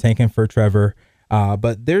Jets and tanking for Trevor,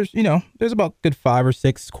 but there's about good 5 or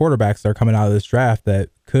 6 quarterbacks that are coming out of this draft that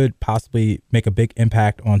could possibly make a big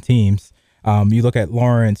impact on teams. You look at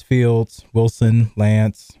Lawrence, Fields, Wilson,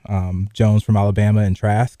 Lance, Jones from Alabama, and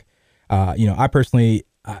Trask. I personally,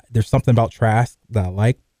 there's something about Trask that I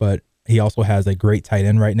like, but he also has a great tight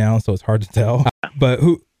end right now, so it's hard to tell. But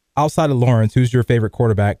who, outside of Lawrence, who's your favorite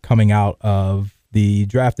quarterback coming out of the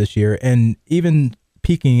draft this year, and even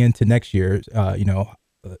peeking into next year?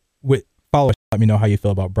 With follow, let me know how you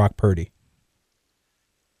feel about Brock Purdy.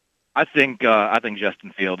 I think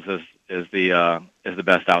Justin Fields is the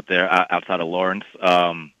best out there outside of Lawrence.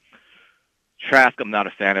 Trask, I'm not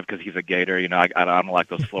a fan of because he's a Gator. I don't like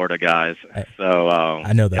those Florida guys. So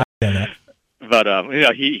I know that.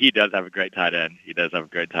 But he does have a great tight end.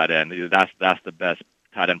 That's the best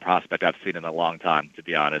tight end prospect I've seen in a long time, to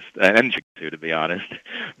be honest, and to be honest.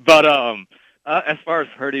 But as far as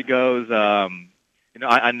Purdy goes,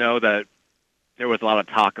 I know that there was a lot of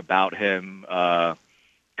talk about him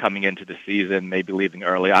coming into the season, maybe leaving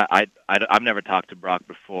early. I've never talked to Brock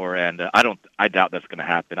before, and I doubt that's going to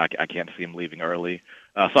happen. I can't see him leaving early.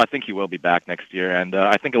 So I think he will be back next year, and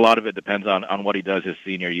I think a lot of it depends on what he does his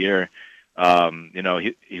senior year.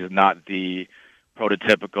 He's not the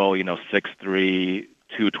prototypical, 6'3",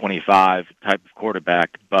 225 type of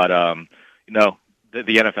quarterback, but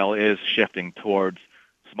the NFL is shifting towards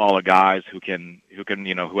smaller guys who can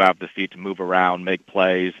who have the feet to move around, make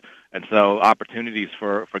plays. And so opportunities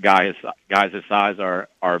for guys his size are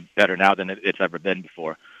better now than it's ever been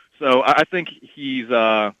before. So I think he's he's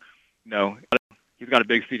got a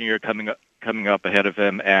big senior year coming up ahead of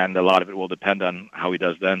him, and a lot of it will depend on how he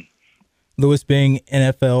does then. Lewis Bing,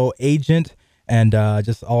 NFL agent and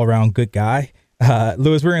just all around good guy.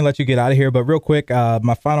 Lewis, we're gonna let you get out of here, but real quick,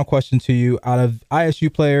 my final question to you: out of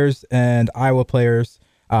ISU players and Iowa players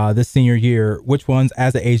this senior year, which ones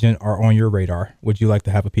as an agent are on your radar? Would you like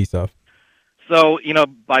to have a piece of? So,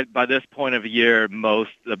 by this point of the year,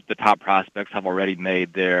 most of the top prospects have already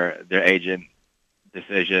made their agent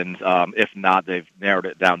decisions. If not, they've narrowed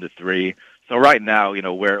it down to 3. So right now,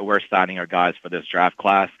 we're signing our guys for this draft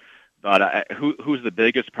class. But who's the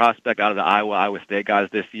biggest prospect out of the Iowa State guys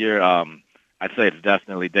this year? I'd say it's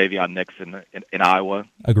definitely Davion Nixon in Iowa.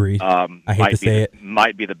 Agreed. I hate to say it.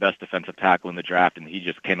 Might be the best defensive tackle in the draft, and he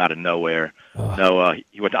just came out of nowhere.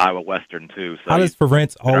 He went to Iowa Western too. So how does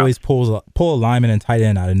Ferentz always pull a lineman and tight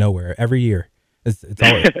end out of nowhere every year? It's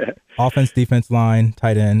always offense, defense line,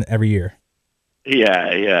 tight end every year.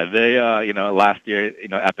 Yeah. They last year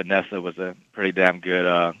Epinesa was a pretty damn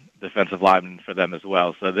good defensive lineman for them as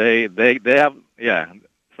well. So they have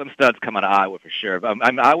some studs come out of Iowa for sure.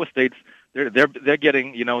 But Iowa State's. They're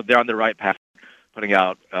getting they're on the right path, putting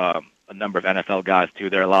out a number of NFL guys too.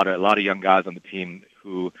 There are a lot of young guys on the team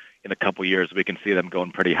who in a couple years we can see them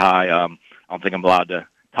going pretty high. I don't think I'm allowed to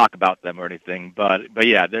talk about them or anything, but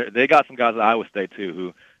yeah, they got some guys at Iowa State too who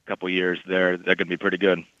a couple years they're going to be pretty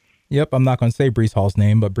good. Yep, I'm not going to say Breece Hall's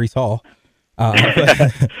name, but Breece Hall.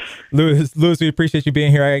 Lewis, we appreciate you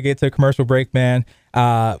being here. I gotta get to a commercial break, man.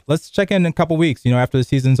 Let's check in a couple weeks, after the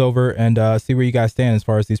season's over, and see where you guys stand as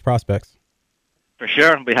far as these prospects. For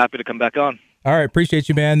sure. I'll be happy to come back on. All right. Appreciate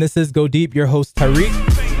you, man. This is Go Deep, your host, Tyreek.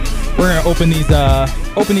 We're going to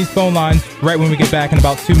open these phone lines right when we get back in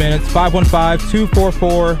about 2 minutes.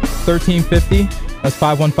 515-244-1350. That's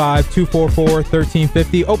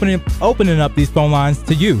 515-244-1350. Opening up these phone lines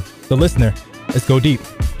to you, the listener. Let's go deep.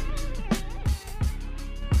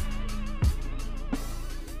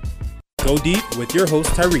 Go Deep with your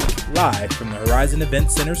host, Tyreek, live from the Horizon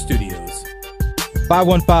Event Center studios.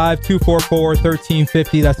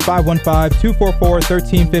 515-244-1350. That's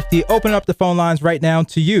 515-244-1350. Open up the phone lines right now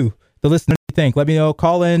to you, the listener. What do you think? Let me know.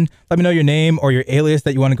 Call in. Let me know your name or your alias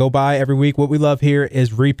that you want to go by every week. What we love here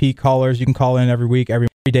is repeat callers. You can call in every week, every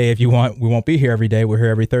day if you want. We won't be here every day. We're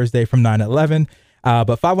here every Thursday from 9 to 11. But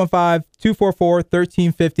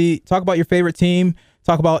 515-244-1350. Talk about your favorite team.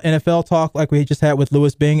 Talk about NFL talk like we just had with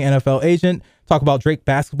Lewis Bing, NFL agent. Talk about Drake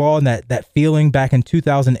basketball and that feeling back in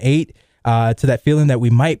 2008. To that feeling that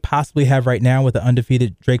we might possibly have right now with the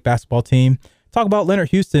undefeated Drake basketball team. Talk about Leonard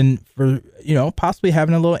Houston for, possibly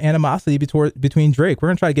having a little animosity between Drake. We're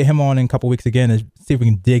going to try to get him on in a couple weeks again and see if we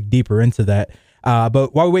can dig deeper into that.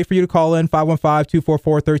 But while we wait for you to call in,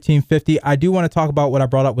 515-244-1350, I do want to talk about what I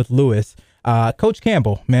brought up with Lewis. Coach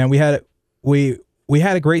Campbell, man, we had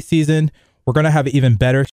a great season. We're going to have it even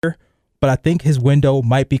better here, but I think his window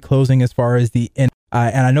might be closing as far as the end.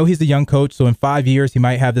 And I know he's a young coach, so in 5 years, he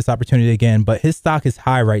might have this opportunity again. But his stock is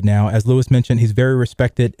high right now. As Lewis mentioned, he's very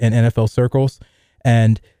respected in NFL circles.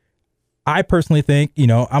 And I personally think,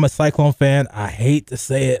 I'm a Cyclone fan. I hate to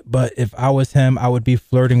say it, but if I was him, I would be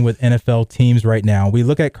flirting with NFL teams right now. We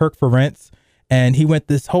look at Kirk Ferentz, and he went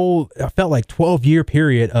this whole, I felt like 12-year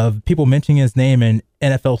period of people mentioning his name in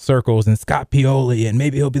NFL circles and Scott Pioli, and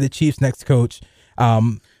maybe he'll be the Chiefs' next coach.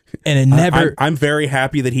 And it never. I'm very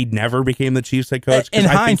happy that he never became the Chiefs head coach because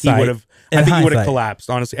I think he would have. I think he would have collapsed.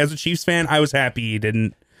 Honestly, as a Chiefs fan, I was happy he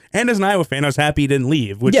didn't, and as an Iowa fan, I was happy he didn't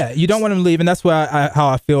leave. You don't want him to leave, and that's how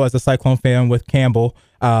I feel as a Cyclone fan with Campbell.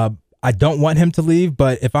 I don't want him to leave,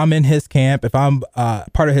 but if I'm in his camp, if I'm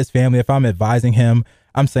part of his family, if I'm advising him,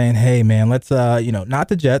 I'm saying, hey man, let's not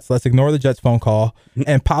the Jets. Let's ignore the Jets phone call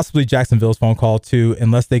and possibly Jacksonville's phone call too,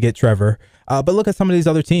 unless they get Trevor. But look at some of these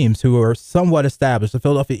other teams who are somewhat established. The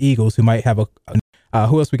Philadelphia Eagles, who might have who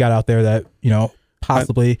else we got out there that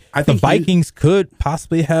possibly I think the Vikings could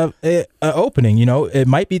possibly have an opening. It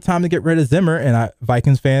might be time to get rid of Zimmer. And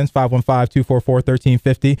Vikings fans,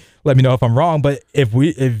 515-244-1350. Let me know if I'm wrong. But if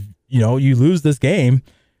you lose this game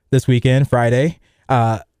this weekend, Friday,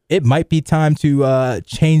 it might be time to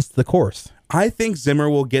change the course. I think Zimmer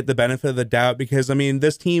will get the benefit of the doubt because,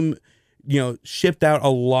 this team, shipped out a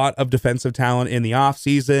lot of defensive talent in the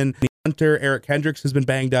offseason. Hunter, Eric Kendricks has been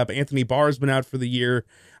banged up. Anthony Barr has been out for the year.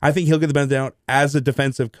 I think he'll get the benefit of the doubt as a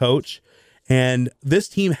defensive coach. And this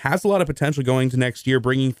team has a lot of potential going to next year,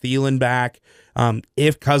 bringing Thielen back.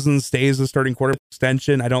 If Cousins stays the starting quarterback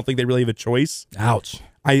extension, I don't think they really have a choice. Ouch.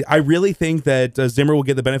 I really think that Zimmer will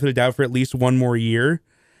get the benefit of doubt for at least one more year.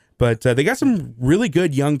 But they got some really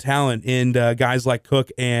good young talent in guys like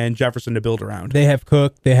Cook and Jefferson to build around. They have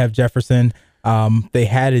Cook. They have Jefferson. They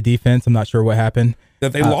had a defense. I'm not sure what happened.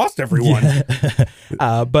 That they lost everyone.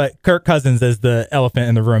 Yeah. But Kirk Cousins is the elephant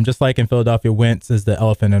in the room, just like in Philadelphia, Wentz is the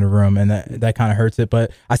elephant in the room, and that kind of hurts it.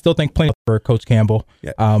 But I still think plenty for Coach Campbell.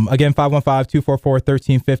 Yeah. Again,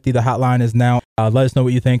 515-244-1350. The hotline is now. Let us know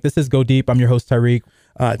what you think. This is Go Deep. I'm your host, Tyreek.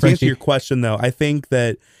 To answer your question, though, I think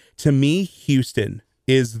that, to me, Houston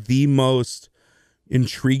is the most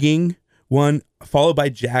intriguing one, followed by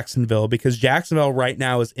Jacksonville, because Jacksonville right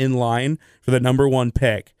now is in line for the number one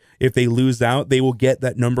pick. If they lose out, they will get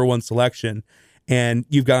that number one selection. And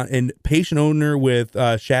you've got a patient owner with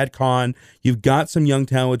Shad Khan. You've got some young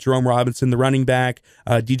talent with Jerome Robinson, the running back,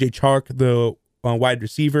 DJ Chark, the wide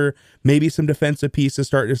receiver, maybe some defensive pieces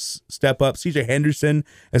start to step up. CJ Henderson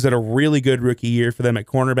has had a really good rookie year for them at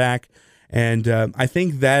cornerback. And I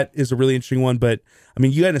think that is a really interesting one. But, I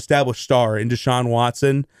mean, you got an established star in Deshaun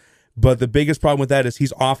Watson. But the biggest problem with that is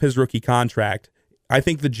he's off his rookie contract. I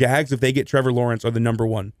think the Jags, if they get Trevor Lawrence, are the number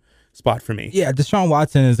one spot for me. Yeah, Deshaun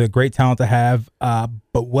Watson is a great talent to have.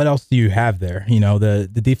 But what else do you have there? You know, the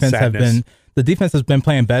defense has been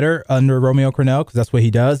playing better under Romeo Crennel because that's what he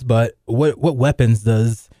does. But what weapons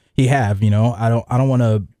does he have? You know, I don't want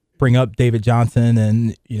to bring up David Johnson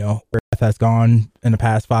and, you know, where that's gone in the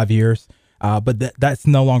past 5 years. But that's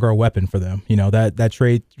no longer a weapon for them. You know, that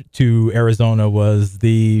trade to Arizona was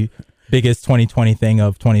the biggest 2020 thing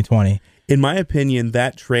of 2020. In my opinion,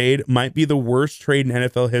 that trade might be the worst trade in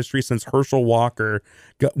NFL history since Herschel Walker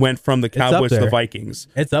went from the Cowboys to the Vikings.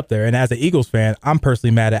 It's up there. And as an Eagles fan, I'm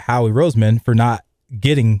personally mad at Howie Roseman for not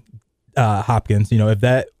getting Hopkins. You know, if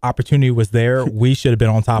that opportunity was there, we should have been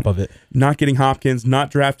on top of it. Not getting Hopkins, not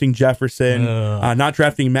drafting Jefferson, not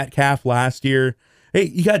drafting Metcalf last year. Hey,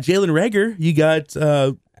 you got Jalen Reagor. You got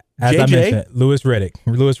as JJ. I mentioned, Louis Riddick.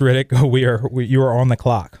 You are on the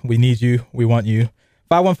clock. We need you. We want you.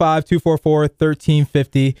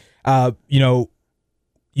 515-244-1350. You know,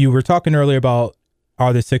 you were talking earlier about,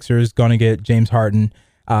 are the Sixers going to get James Harden?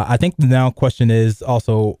 I think the now question is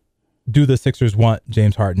also, do the Sixers want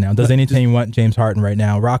James Harden now? Does any team want James Harden right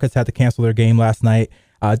now? Rockets had to cancel their game last night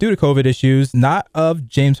due to COVID issues, not of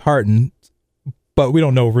James Harden, but we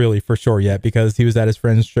don't know really for sure yet because he was at his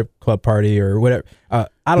friend's strip club party or whatever. I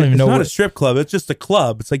don't even know. It's not a strip club. It's just a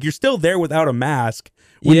club. It's like you're still there without a mask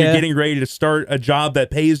when you're getting ready to start a job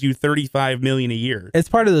that pays you $35 million a year. It's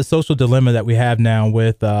part of the social dilemma that we have now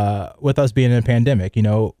with us being in a pandemic. You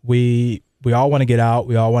know, we all want to get out.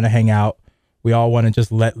 We all want to hang out. We all want to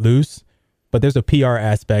just let loose. But there's a PR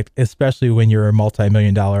aspect, especially when you're a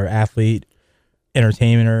multi-million-dollar athlete,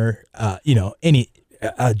 entertainer,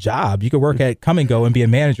 a job. You could work at Come and Go and be a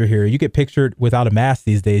manager here. You get pictured without a mask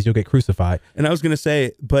these days, you'll get crucified. And I was going to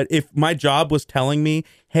say, but if my job was telling me,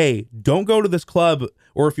 hey, don't go to this club,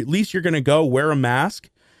 or if at least you're going to go, wear a mask,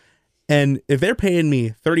 and if they're paying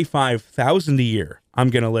me $35,000 a year, I'm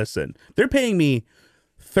going to listen. If they're paying me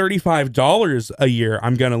 $35 a year,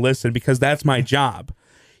 I'm going to listen because that's my job.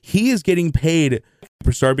 He is getting paid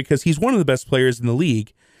superstar because he's one of the best players in the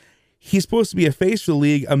league. He's supposed to be a face for the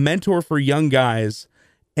league, a mentor for young guys,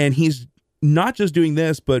 and he's not just doing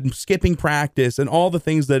this, but skipping practice and all the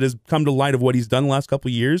things that has come to light of what he's done the last couple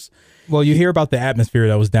of years. Well, you hear about the atmosphere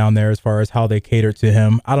that was down there as far as how they catered to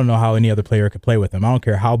him. I don't know how any other player could play with him. I don't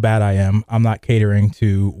care how bad I am. I'm not catering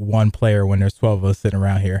to one player when there's 12 of us sitting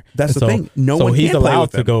around here. That's the thing. No one he's can play allowed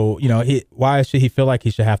with to him. go, you know, why should he feel like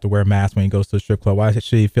he should have to wear a mask when he goes to a strip club? Why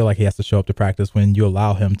should he feel like he has to show up to practice when you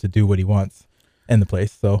allow him to do what he wants in the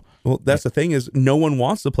place? So, well, that's the thing is no one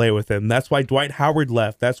wants to play with him. That's why Dwight Howard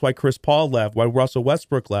left. That's why Chris Paul left. Why Russell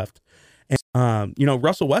Westbrook left. And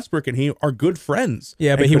Russell Westbrook and he are good friends.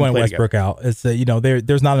 Yeah, but he went Westbrook out. It's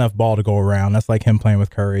there's not enough ball to go around. That's like him playing with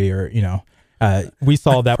Curry, or we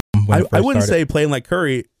saw that. When I wouldn't say playing like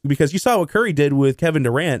Curry because you saw what Curry did with Kevin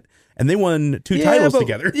Durant, and they won two titles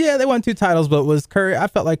together. Yeah, they won 2 titles, but was Curry? I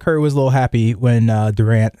felt like Curry was a little happy when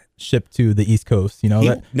Durant shipped to the East Coast. He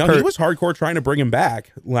was hardcore trying to bring him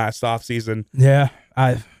back last offseason. Yeah,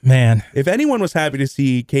 if anyone was happy to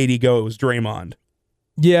see KD go, it was Draymond.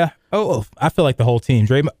 Yeah. Oh, I feel like the whole team.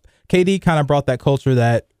 KD kind of brought that culture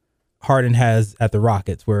that Harden has at the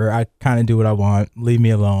Rockets, where I kind of do what I want. Leave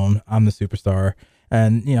me alone. I'm the superstar.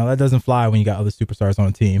 And, that doesn't fly when you got other superstars on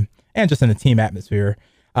a team and just in a team atmosphere.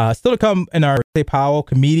 Still to come in our Powell,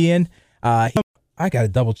 comedian. I got to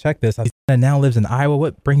double check this. He now lives in Iowa.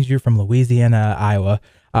 What brings you from Louisiana, Iowa?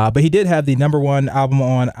 But he did have the #1 album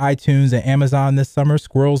on iTunes and Amazon this summer,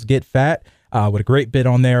 Squirrels Get Fat. with a great bit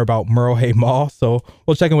on there about Merle Hay Mall. So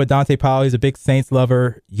we'll check in with Dante Powell. He's a big Saints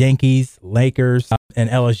lover, Yankees, Lakers, and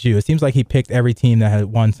LSU. It seems like he picked every team that had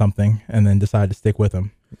won something and then decided to stick with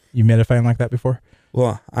them. You met a fan like that before?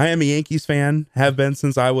 Well, I am a Yankees fan, have been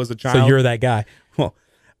since I was a child. So you're that guy. Well,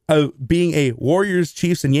 being a Warriors,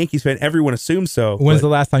 Chiefs, and Yankees fan, everyone assumes so. When's the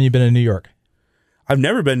last time you've been in New York? I've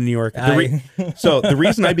never been to New York. So the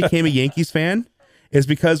reason I became a Yankees fan is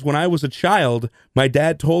because when I was a child, my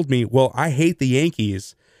dad told me, well, I hate the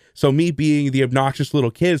Yankees. So me being the obnoxious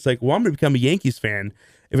little kid, it's like, well, I'm going to become a Yankees fan.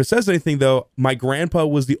 If it says anything, though, my grandpa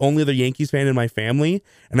was the only other Yankees fan in my family,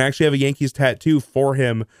 and I actually have a Yankees tattoo for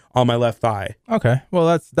him on my left thigh. Okay.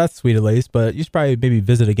 Well, that's sweet at least, but you should probably maybe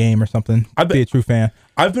visit a game or something. Be a true fan.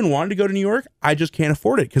 I've been wanting to go to New York. I just can't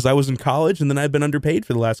afford it because I was in college, and then I've been underpaid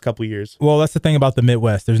for the last couple of years. Well, that's the thing about the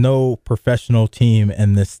Midwest. There's no professional team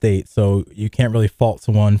in this state, so you can't really fault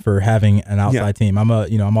someone for having an outside team. I'm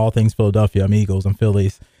all things Philadelphia. I'm Eagles. I'm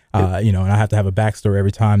Phillies. And I have to have a backstory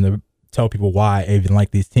every time to tell people why I even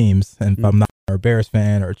like these teams. And if I'm not a Bears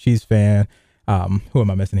fan or a Chiefs fan, who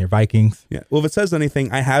am I missing here? Vikings. Yeah. Well, if it says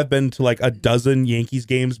anything, I have been to like a dozen Yankees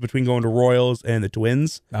games between going to Royals and the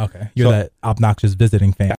Twins. Okay. You're that obnoxious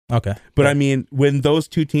visiting fan. Okay. But I mean, when those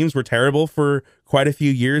two teams were terrible for quite a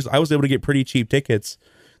few years, I was able to get pretty cheap tickets.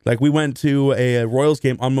 Like we went to a Royals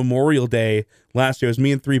game on Memorial Day last year. It was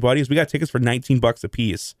me and three buddies. We got tickets for $19 a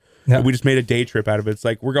piece. Yeah. We just made a day trip out of it. It's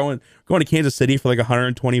like we're going to Kansas City for like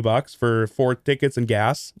 $120 for 4 tickets and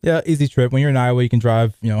gas. Yeah, easy trip. When you're in Iowa, you can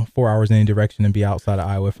drive 4 hours in any direction and be outside of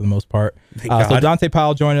Iowa for the most part. So Dante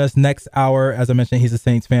Powell joining us next hour. As I mentioned, he's a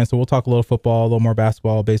Saints fan, so we'll talk a little football, a little more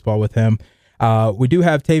basketball, baseball with him. We do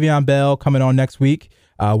have Tavion Bell coming on next week.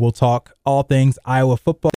 We'll talk all things Iowa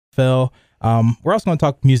football. We're also going to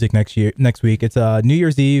talk music next week. It's New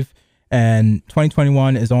Year's Eve. And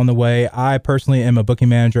 2021 is on the way. I personally am a booking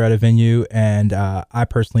manager at a venue, and I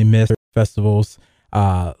personally miss festivals,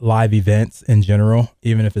 live events in general.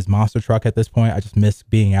 Even if it's Monster Truck at this point, I just miss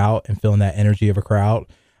being out and feeling that energy of a crowd.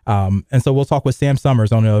 And so we'll talk with Sam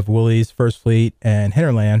Summers, owner of Willie's, First Fleet, and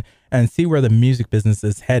Hinterland, and see where the music business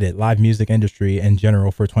is headed, live music industry in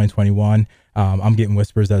general for 2021. I'm getting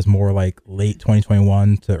whispers that's more like late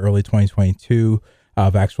 2021 to early 2022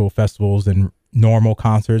 of actual festivals and normal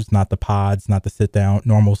concerts, not the pods, not the sit down,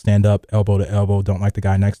 normal stand up, elbow to elbow, don't like the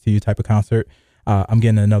guy next to you type of concert. I'm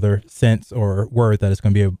getting another sense or word that it's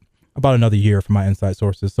going to be about another year from my inside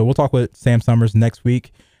sources. So we'll talk with Sam Summers next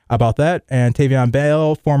week about that. And Tavion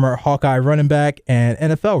Bell, former Hawkeye running back and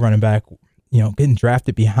NFL running back, getting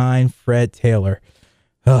drafted behind Fred Taylor.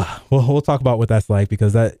 We'll talk about what that's like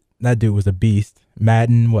because that dude was a beast.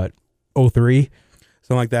 Madden, 03?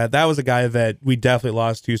 Something like that. That was a guy that we definitely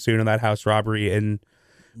lost too soon in that house robbery. And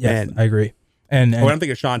yes, I agree. And I'm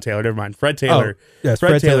thinking Sean Taylor. Never mind. Fred Taylor. Yes,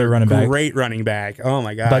 Fred Taylor, running back. Great running back. Oh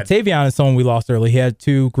my God. But Tavion is someone we lost early. He had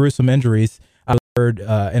 2 gruesome injuries. I heard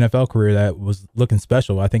NFL career that was looking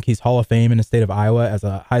special. I think he's Hall of Fame in the state of Iowa as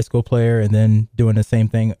a high school player, and then doing the same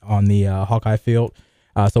thing on the Hawkeye field.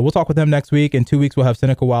 So we'll talk with him next week. In 2 weeks, we'll have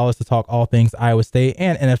Seneca Wallace to talk all things Iowa State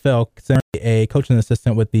and NFL. A coaching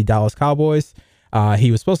assistant with the Dallas Cowboys.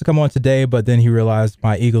 He was supposed to come on today, but then he realized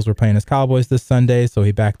my Eagles were playing his Cowboys this Sunday, so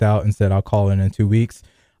he backed out and said, I'll call in 2 weeks.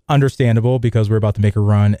 Understandable, because we're about to make a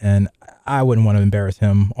run, and I wouldn't want to embarrass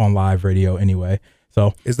him on live radio anyway.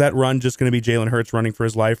 So, is that run just going to be Jalen Hurts running for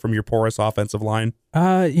his life from your porous offensive line?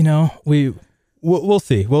 We'll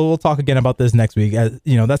see. We'll talk again about this next week.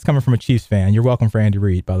 That's coming from a Chiefs fan. You're welcome for Andy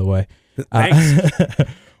Reid, by the way. Thanks.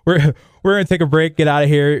 We're going to take a break, get out of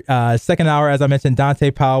here. Second hour, as I mentioned, Dante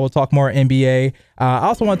Powell. We'll talk more NBA. I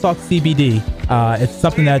also want to talk CBD. It's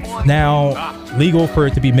something that's now legal for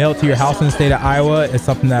it to be mailed to your house in the state of Iowa. It's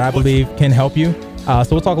something that I believe can help you. So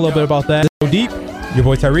we'll talk a little bit about that. Go deep. Your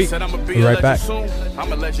boy Tyreek. Be right back. I'm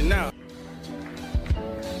going to let you know.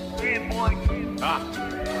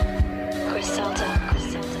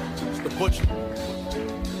 The butcher.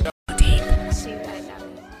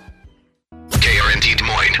 KRNT Des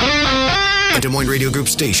Moines, a Des Moines Radio Group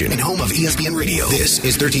station and home of ESPN Radio. This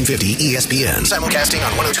is 1350 ESPN, simulcasting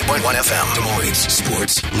on 102.1 FM. Des Moines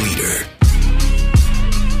sports leader.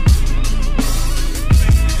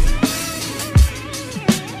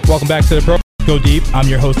 Welcome back to the program. Go Deep. I'm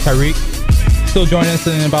your host, Tyreek. Still joining us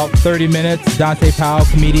in about 30 minutes. Dante Powell,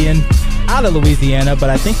 comedian out of Louisiana,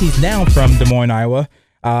 but I think he's now from Des Moines, Iowa.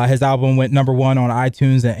 His album went #1 on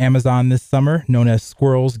iTunes and Amazon this summer, known as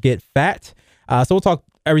Squirrels Get Fat. So we'll talk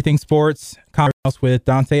everything sports, comedy with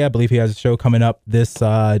Dante. I believe he has a show coming up this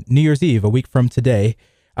New Year's Eve, a week from today,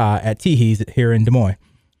 at Teehee's here in Des Moines.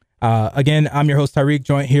 Again, I'm your host, Tyreek,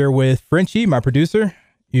 joined here with Frenchie, my producer.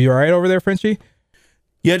 You all right over there, Frenchie?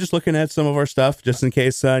 Yeah, just looking at some of our stuff just in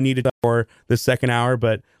case needed for the second hour,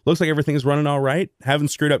 but looks like everything's running all right. Haven't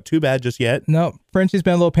screwed up too bad just yet. No, Frenchie's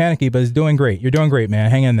been a little panicky, but he's doing great. You're doing great,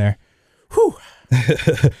 man. Hang in there. Whew.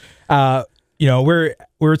 We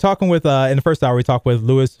were talking with in the first hour we talked with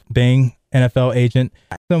Louis Bing, NFL agent.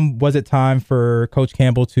 Was it time for Coach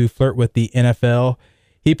Campbell to flirt with the NFL?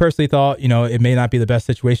 He personally thought, it may not be the best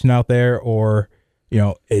situation out there, or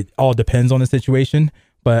it all depends on the situation.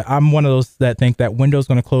 But I'm one of those that think that window's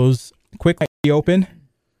going to close quickly, open.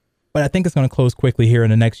 But I think it's going to close quickly here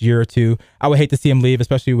in the next year or two. I would hate to see him leave,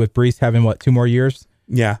 especially with Brees having 2 more years.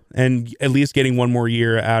 Yeah, and at least getting 1 more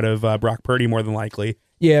year out of Brock Purdy, more than likely.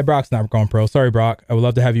 Yeah, Brock's not going pro. Sorry, Brock. I would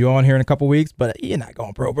love to have you on here in a couple weeks, but you're not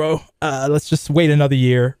going pro, bro. Let's just wait another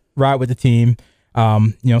year, ride with the team.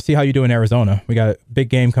 See how you do in Arizona. We got a big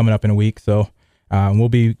game coming up in a week, so we'll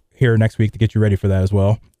be here next week to get you ready for that as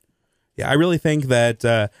well. Yeah, I really think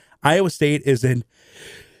that Iowa State is in.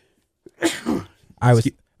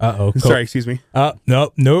 Sorry, excuse me.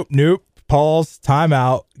 Nope. Pause.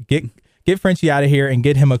 Timeout. Get Frenchie out of here and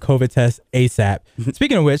get him a COVID test ASAP.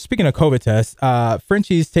 Speaking of COVID tests,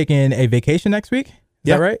 Frenchie's taking a vacation next week. Is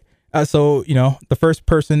that right? So the first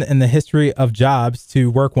person in the history of jobs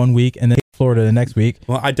to work 1 week and then Florida the next week.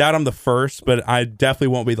 Well, I doubt I'm the first, but I definitely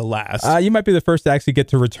won't be the last. You might be the first to actually get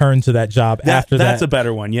to return to that job after that. That's a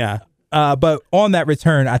better one, yeah. But on that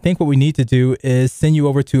return, I think what we need to do is send you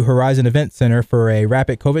over to Horizon Event Center for a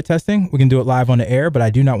rapid COVID testing. We can do it live on the air, but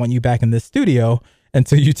I do not want you back in this studio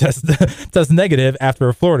until you test negative after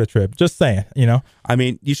a Florida trip. Just saying, I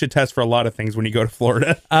mean, you should test for a lot of things when you go to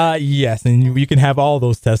Florida. Yes, and you can have all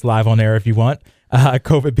those tests live on air if you want,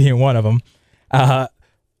 COVID being one of them.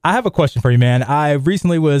 I have a question for you, man. I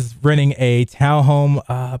recently was renting a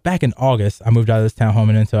townhome back in August. I moved out of this townhome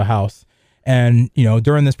and into a house. And,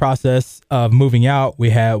 during this process of moving out,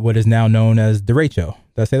 we had what is now known as derecho.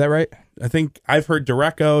 Did I say that right? I think I've heard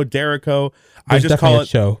Derecho. There's I just call it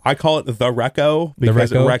show. I call it the Reco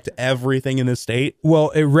because it wrecked everything in the state. Well,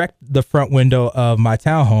 it wrecked the front window of my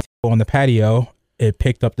townhome on the patio. It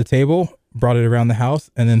picked up the table, brought it around the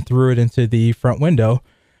house, and then threw it into the front window.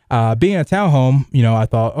 Being a townhome, I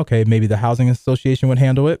thought, okay, maybe the housing association would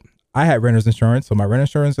handle it. I had renter's insurance, so my rent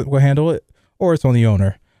insurance would handle it, or it's on the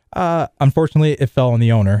owner. Unfortunately, it fell on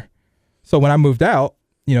the owner. So when I moved out,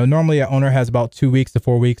 normally an owner has about 2 weeks to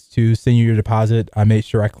 4 weeks to send you your deposit. I made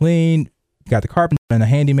sure I cleaned, got the carpenter and a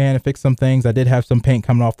handyman to fix some things. I did have some paint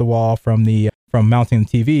coming off the wall from mounting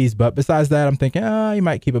the TVs, but besides that, I'm thinking, you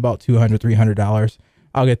might keep about $200, $300.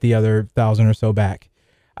 I'll get the other $1,000 or so back.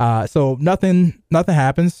 So nothing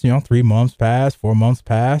happens. 3 months pass, 4 months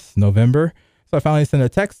pass, November. So I finally sent a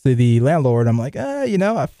text to the landlord. I'm like,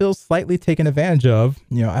 I feel slightly taken advantage of.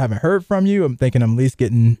 I haven't heard from you. I'm thinking I'm at least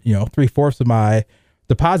getting, 3/4 of my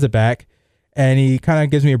deposit back. And he kind of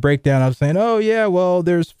gives me a breakdown. I was saying, oh, yeah, well,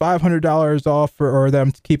 there's $500 off or that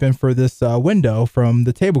I'm keeping for this window from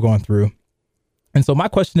the table going through. And so my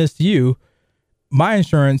question is to you, my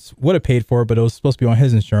insurance would have paid for it, but it was supposed to be on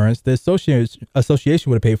his insurance. The association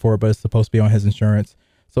would have paid for it, but it's supposed to be on his insurance.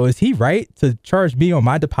 So is he right to charge me on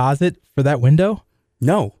my deposit for that window?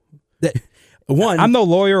 No. I'm no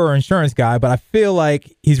lawyer or insurance guy, but I feel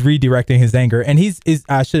like he's redirecting his anger. And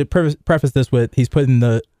I should preface this with he's putting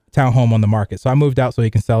the townhome on the market. So I moved out so he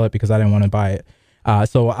can sell it because I didn't want to buy it.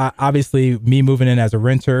 Obviously, me moving in as a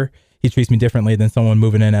renter, he treats me differently than someone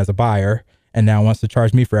moving in as a buyer and now wants to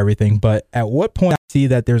charge me for everything. But at what point I see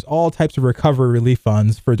that there's all types of recovery relief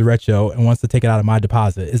funds for derecho and wants to take it out of my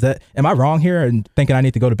deposit? Am I wrong here and thinking I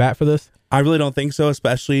need to go to bat for this? I really don't think so,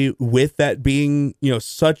 especially with that being,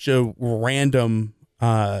 such a random,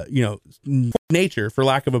 nature, for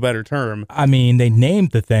lack of a better term. I mean, they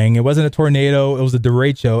named the thing. It wasn't a tornado. It was a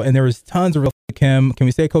derecho. And there was tons of COVID Kim. Can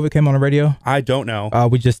we say COVID Kim on the radio? I don't know.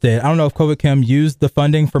 We just did. I don't know if COVID Kim used the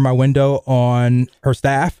funding for my window on her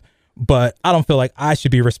staff, but I don't feel like I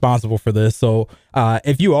should be responsible for this. So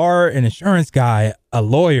if you are an insurance guy, a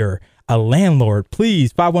lawyer, a landlord,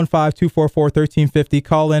 please, 515-244-1350.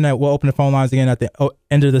 Call in. We'll open the phone lines again at the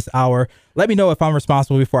end of this hour. Let me know if I'm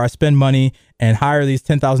responsible before I spend money and hire these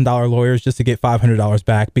 $10,000 lawyers just to get $500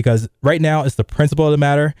 back, because right now it's the principle of the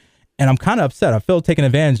matter. And I'm kind of upset. I feel taken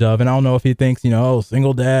advantage of. And I don't know if he thinks,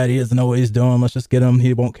 single dad, he doesn't know what he's doing. Let's just get him.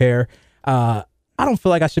 He won't care. I don't feel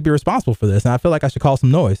like I should be responsible for this. And I feel like I should call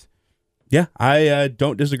some noise. Yeah, I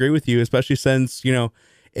don't disagree with you, especially since,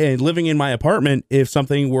 and living in my apartment, if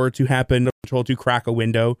something were to happen, to crack a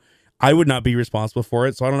window, I would not be responsible for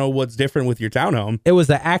it. So I don't know what's different with your townhome. It was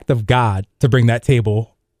the act of God to bring that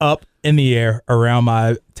table up in the air around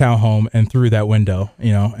my townhome and through that window,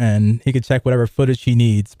 and he could check whatever footage he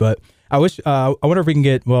needs. But I wish. I wonder if we can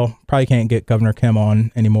get. Well, probably can't get Governor Kim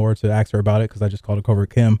on anymore to ask her about it because I just called her Governor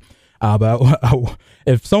Kim. But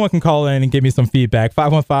if someone can call in and give me some feedback,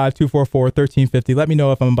 515-244-1350. Let me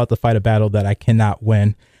know if I'm about to fight a battle that I cannot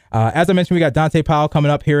win. As I mentioned, we got Dante Powell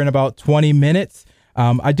coming up here in about 20 minutes.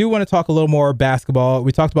 I do want to talk a little more basketball.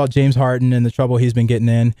 We talked about James Harden and the trouble he's been getting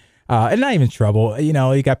in. And not even trouble. You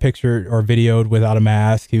know, he got pictured or videoed without a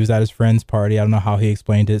mask. He was at his friend's party. I don't know how he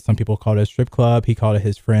explained it. Some people called it a strip club. He called it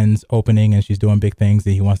his friend's opening, and she's doing big things,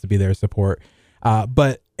 and he wants to be there to support.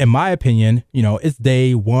 But in my opinion, you know, it's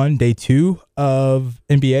day 1, day 2 of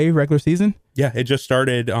NBA regular season. Yeah, it just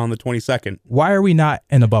started on the 22nd. Why are we not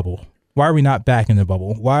in a bubble? Why are we not back in the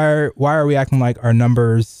bubble? Why are we acting like our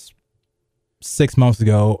numbers 6 months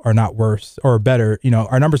ago are not worse or better? You know,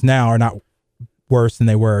 our numbers now are not worse than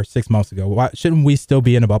they were 6 months ago. Why shouldn't we still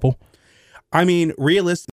be in a bubble? I mean,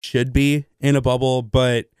 realistically, should be in a bubble,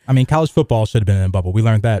 but I mean, college football should have been in a bubble. We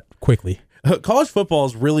learned that quickly. College football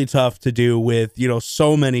is really tough to do with, you know,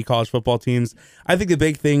 so many college football teams. I think the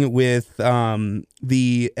big thing with the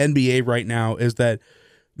NBA right now is that,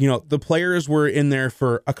 you know, the players were in there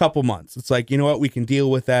for a couple months. It's like, you know what, we can deal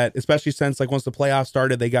with that, especially since like once the playoffs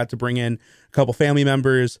started, they got to bring in a couple family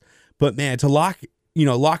members. But man, to lock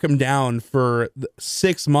them down for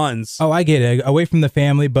 6 months. Oh, I get it. Away from the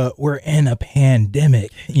family, but we're in a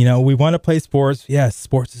pandemic. You know, we want to play sports. Yes,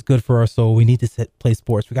 sports is good for our soul. We need to play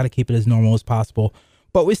sports. We got to keep it as normal as possible,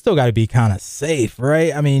 but we still got to be kind of safe,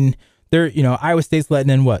 right? I mean, Iowa State's letting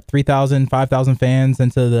in 3,000, 5,000 fans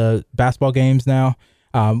into the basketball games now,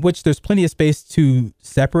 which there's plenty of space to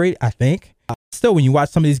separate, I think. Still, when you watch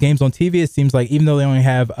some of these games on TV, it seems like even though they only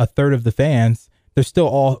have a third of the fans, they're still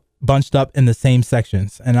all bunched up in the same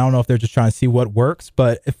sections. And I don't know if they're just trying to see what works,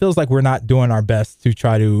 but it feels like we're not doing our best to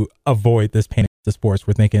try to avoid this pain of sports.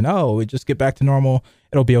 We're thinking, oh, we just get back to normal,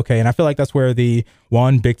 it'll be okay. And I feel like that's where the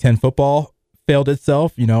Big Ten football failed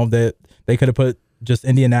itself. You know, that they could have put just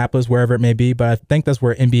Indianapolis, wherever it may be, but I think that's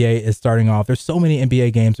where NBA is starting off. There's so many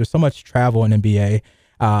NBA games. There's so much travel in NBA.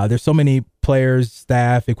 There's so many players,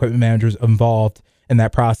 staff, equipment managers involved in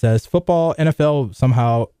that process. Football, NFL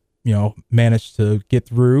somehow, you know, managed to get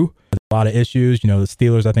through a lot of issues. You know, the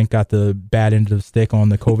Steelers, I think, got the bad end of the stick on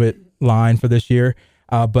the COVID line for this year.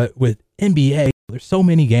 But with NBA, there's so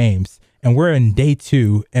many games, and we're in day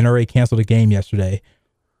 2 and already canceled a game yesterday.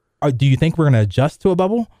 Do you think we're going to adjust to a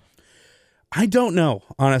bubble? I don't know,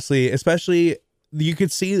 honestly, especially you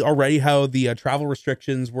could see already how the travel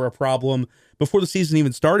restrictions were a problem before the season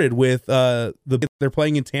even started with they're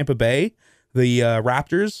playing in Tampa Bay, the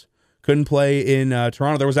Raptors. Couldn't play in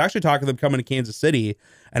Toronto. There was actually talk of them coming to Kansas City,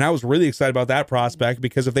 and I was really excited about that prospect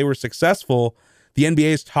because if they were successful, the NBA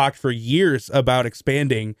has talked for years about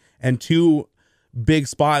expanding, and 2 big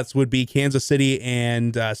spots would be Kansas City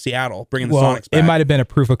and Seattle, bringing the Sonics back. It might have been a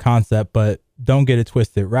proof of concept, but don't get it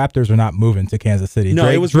twisted. Raptors are not moving to Kansas City. No,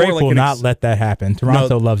 Drake will not let that happen.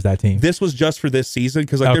 Toronto loves that team. This was just for this season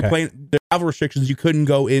because they're playing the travel restrictions. You couldn't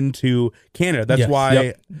go into Canada. That's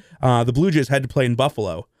why the Blue Jays had to play in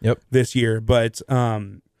Buffalo this year. But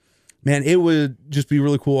man, it would just be a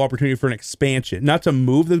really cool opportunity for an expansion, not to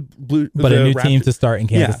move the a new team to start in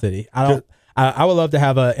Kansas City. I would love to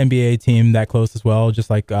have an NBA team that close as well,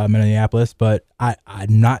 just like Minneapolis. But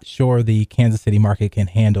I'm not sure the Kansas City market can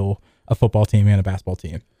handle a football team and a basketball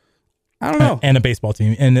team. I don't know. And a baseball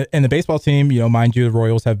team. And the baseball team, you know, mind you, the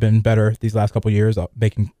Royals have been better these last couple of years,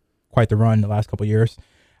 making quite the run the last couple of years.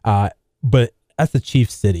 But that's the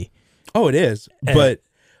Chiefs city. Oh, it is. But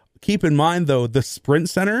keep in mind, though, the Sprint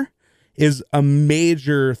Center is a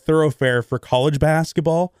major thoroughfare for college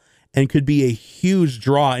basketball and could be a huge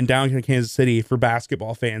draw in downtown Kansas City for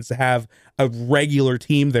basketball fans to have a regular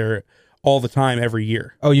team there all the time every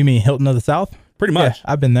year. Oh, you mean Hilton of the South? Pretty much.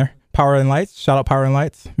 Yeah, I've been there. Power and Lights. Shout out Power and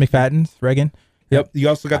Lights. McFadden's, Reagan. Yep. You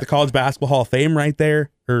also got the College Basketball Hall of Fame right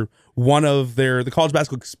there, or one of the College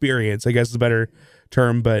Basketball Experience, I guess is a better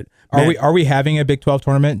term. But are we having a Big 12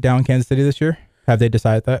 tournament down in Kansas City this year? Have they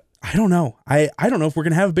decided that? I don't know. I don't know if we're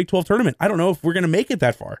going to have a Big 12 tournament. I don't know if we're going to make it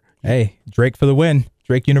that far. Hey, Drake for the win.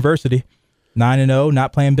 Drake University, 9-0,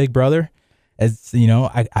 not playing Big Brother. As you know,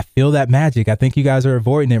 I feel that magic. I think you guys are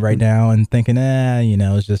avoiding it right now and thinking, you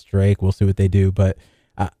know, it's just Drake. We'll see what they do. But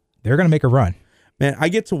they're going to make a run. Man, I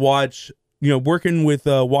get to watch, you know, working with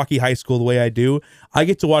Waukee High School the way I do, I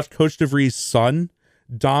get to watch Coach DeVries' son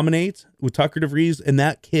dominate with Tucker DeVries, and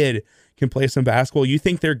that kid can play some basketball. You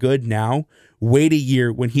think they're good now? Wait a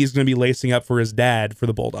year when he's going to be lacing up for his dad for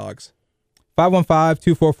the Bulldogs.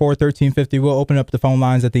 515-244-1350. We'll open up the phone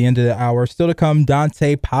lines at the end of the hour. Still to come,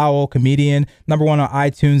 Dante Powell, comedian, #1 on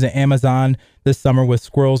iTunes and Amazon this summer with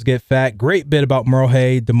Squirrels Get Fat. Great bit about Merle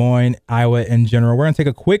Hay, Des Moines, Iowa in general. We're going to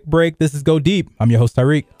take a quick break. This is Go Deep. I'm your host,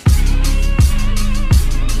 Tyreek.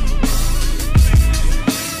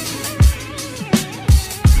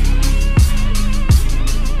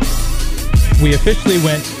 We officially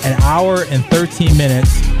went an hour and 13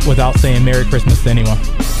 minutes without saying Merry Christmas to anyone.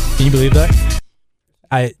 Can you believe that?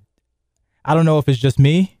 I don't know if it's just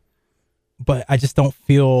me, but I just don't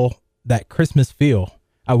feel that Christmas feel.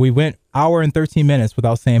 We went hour and 13 minutes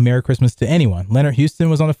without saying Merry Christmas to anyone. Leonard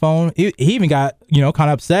Houston was on the phone. He even got, kind of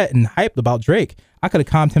upset and hyped about Drake. I could have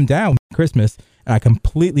calmed him down with Christmas, and I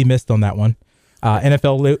completely missed on that one.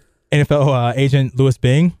 NFL agent Louis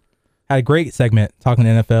Bing had a great segment talking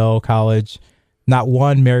NFL, college. Not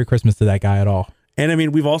one Merry Christmas to that guy at all. And I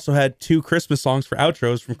mean, we've also had 2 Christmas songs for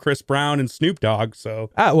outros from Chris Brown and Snoop Dogg. So,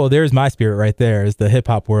 well, there's my spirit right there, is the hip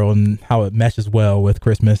hop world and how it meshes well with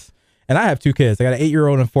Christmas. And I have 2 kids. I got an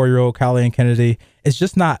 8-year-old and a 4-year-old, Callie and Kennedy. It's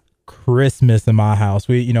just not Christmas in my house.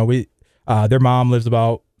 Their mom lives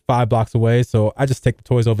about 5 blocks away, so I just take the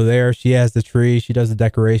toys over there. She has the tree. She does the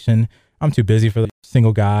decoration. I'm too busy for the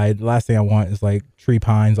single guy. The last thing I want is like tree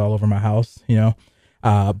pines all over my house,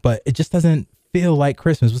 But it just doesn't feel like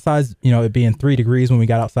Christmas, besides it being 3 degrees when we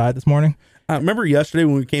got outside this morning. Remember yesterday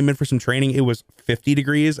when we came in for some training, it was 50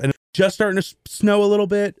 degrees and just starting to snow a little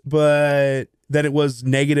bit, but then it was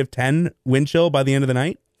 -10 wind chill by the end of the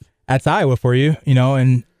night. That's Iowa for you,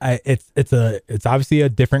 and it's obviously a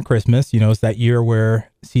different Christmas. It's that year where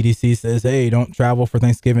CDC says, hey, don't travel for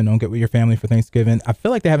Thanksgiving, don't get with your family for Thanksgiving. I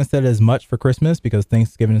feel like they haven't said it as much for Christmas because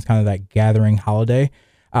Thanksgiving is kind of that gathering holiday.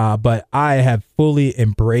 But I have fully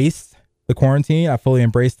embraced the quarantine. I fully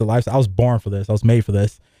embraced the lifestyle. I was born for this. I was made for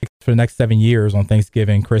this. For the next 7 years on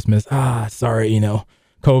Thanksgiving, Christmas. Sorry,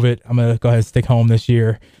 COVID. I'm gonna go ahead and stick home this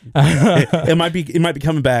year. it might be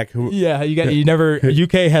coming back. Yeah,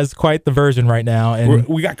 UK has quite the version right now, and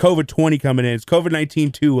we got COVID 20 coming in. It's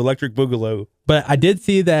COVID-19 2, Electric Boogaloo. But I did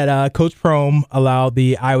see that Coach Prohm allowed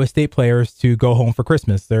the Iowa State players to go home for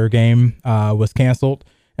Christmas. Their game was canceled.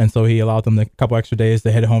 And so he allowed them a couple extra days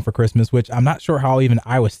to head home for Christmas, which I'm not sure how even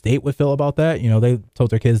Iowa State would feel about that. They told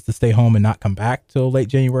their kids to stay home and not come back till late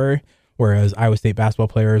January, whereas Iowa State basketball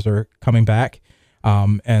players are coming back.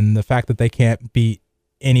 And the fact that they can't beat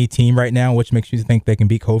any team right now, which makes you think they can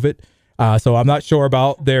beat COVID. So I'm not sure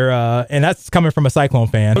about their, and that's coming from a Cyclone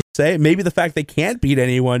fan. Say maybe the fact they can't beat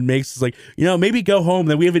anyone makes us like, maybe go home.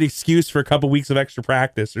 Then we have an excuse for a couple weeks of extra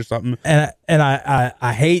practice or something. And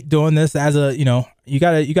I hate doing this as a, you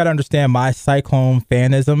gotta understand my Cyclone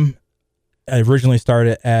fanism. I originally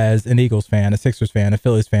started as an Eagles fan, a Sixers fan, a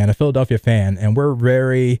Phillies fan, a Philadelphia fan, and we're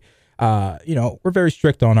very, we're very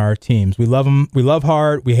strict on our teams. We love them. We love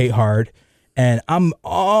hard. We hate hard. And I'm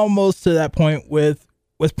almost to that point with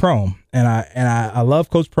Prohm, and I love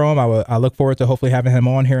Coach Prohm. I look forward to hopefully having him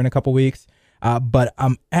on here in a couple weeks. But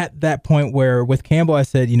I'm at that point where with Campbell, I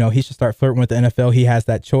said, he should start flirting with the NFL. He has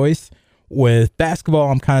that choice. With basketball,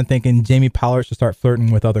 I'm kind of thinking Jamie Pollard should start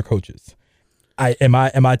flirting with other coaches. Am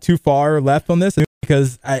I too far left on this?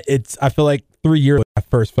 Because I feel like 3 years ago, I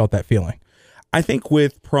first felt that feeling. I think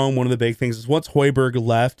with Prohm, one of the big things is once Hoiberg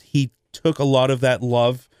left, he took a lot of that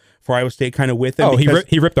love for Iowa State kind of with him. Oh,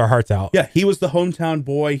 he ripped our hearts out. Yeah, he was the hometown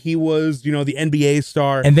boy. He was, the NBA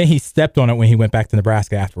star. And then he stepped on it when he went back to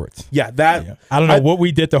Nebraska afterwards. Yeah, that... I don't know what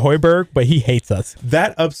we did to Hoiberg, but he hates us.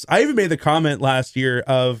 I even made the comment last year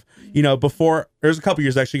of, before... There's a couple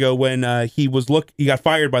years actually ago when he got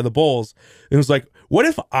fired by the Bulls. It was like, what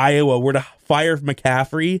if Iowa were to fire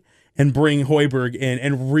McCaffrey and bring Hoiberg in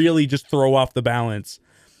and really just throw off the balance?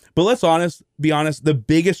 But let's be honest, the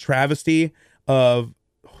biggest travesty of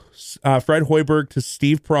Fred Hoiberg to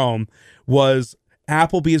Steve Prohm was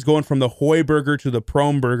Applebee's going from the Hoiberger to the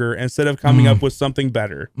Prohm burger instead of coming up with something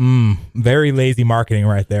better. Very lazy marketing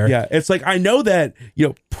right there. Yeah, it's like, I know that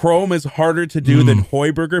Prohm is harder to do than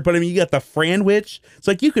Hoiberger, but I mean, you got the Franwich. It's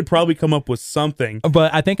like you could probably come up with something.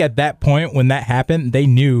 But I think at that point when that happened, they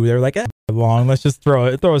knew. They were like, long. Let's just throw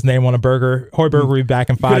his name on a burger. Hoiberg will be back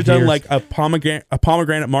in 5 years. Could have done like a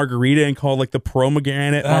pomegranate margarita and called like the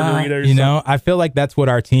Promegranate margarita. Or something. I feel like that's what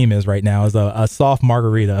our team is right now, is a soft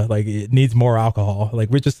margarita. Like it needs more alcohol. Like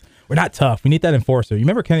we're not tough. We need that enforcer. You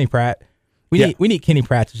remember Kenny Pratt? We need Kenny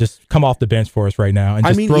Pratt to just come off the bench for us right now and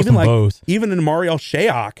just throw some blows. Even in Mariel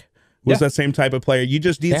Shayok was that same type of player. You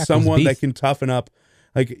just need someone that can toughen up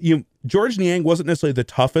Like George Niang wasn't necessarily the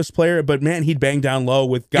toughest player, but man, he'd bang down low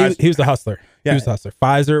with guys. He was the hustler. Yeah. He was the hustler.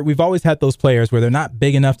 Pfizer, we've always had those players where they're not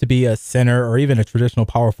big enough to be a center or even a traditional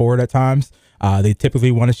power forward at times. They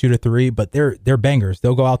typically want to shoot a three, but they're bangers.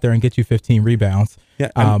 They'll go out there and get you 15 rebounds.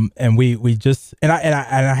 Yeah. And we just and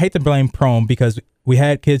I hate to blame Prohm because we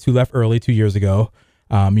had kids who left early 2 years ago.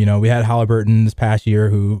 We had Halliburton this past year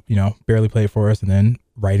who barely played for us, and then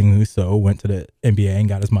rightly so went to the NBA and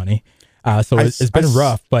got his money. So it's been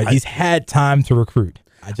rough, but he's had time to recruit.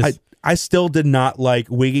 I still did not like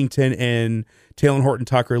Wigington and Taylor Horton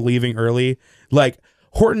Tucker leaving early. Like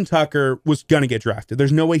Horton Tucker was gonna get drafted.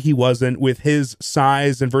 There's no way he wasn't with his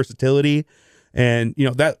size and versatility, and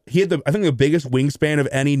that he had I think the biggest wingspan of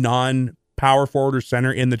any non-power forward or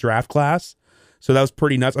center in the draft class. So that was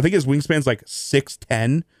pretty nuts. I think his wingspan's like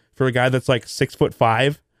 6'10" for a guy that's like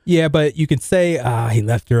 6'5". Yeah, but you could say he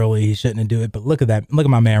left early. He shouldn't do it. But look at that. Look at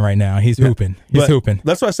my man right now. He's hooping. He's hooping.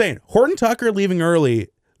 That's what I was saying. Horton Tucker leaving early.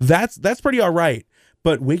 That's pretty all right.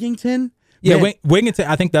 But Wigington. Yeah, Wigington.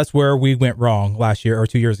 I think that's where we went wrong last year or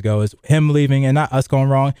 2 years ago. Is him leaving and not us going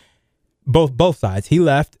wrong. Both sides. He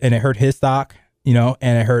left and it hurt his stock. And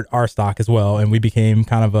it hurt our stock as well. And we became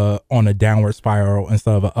kind of on a downward spiral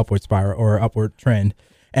instead of an upward spiral or upward trend.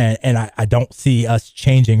 And I don't see us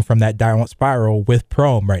changing from that downward spiral with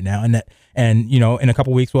Prohm right now. And in a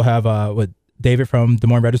couple of weeks we'll have with David from Des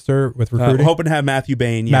Moines Register with recruiting. Hoping to have Matthew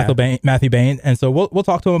Bain. Yeah. Matthew Bain. And so we'll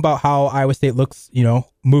talk to him about how Iowa State looks,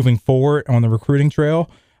 moving forward on the recruiting trail.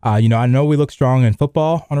 I know we look strong in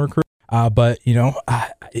football on a recruit. But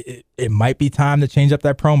it might be time to change up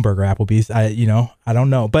that Prohnberger Applebee's. I don't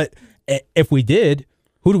know. But if we did,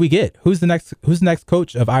 who do we get? Who's the next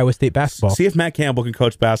coach of Iowa State basketball? See if Matt Campbell can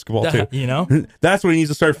coach basketball too. That's what he needs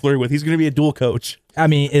to start flirting with. He's going to be a dual coach. I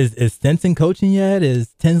mean, is Stinson coaching yet?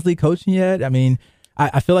 Is Tinsley coaching yet? I mean,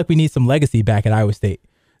 I feel like we need some legacy back at Iowa State.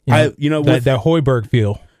 That Hoiberg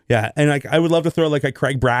feel. Yeah, and I would love to throw like a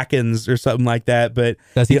Craig Brackens or something like that. But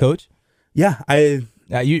does he coach? Yeah,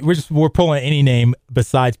 we're pulling any name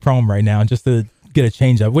besides Prohm right now just to get a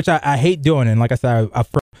change up, which I hate doing. And like I said, I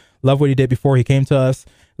love what he did before he came to us.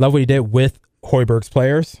 Love what he did with Hoiberg's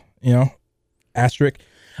players, asterisk,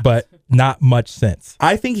 but not much sense.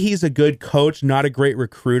 I think he's a good coach, not a great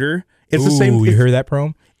recruiter. It's the same. You heard that,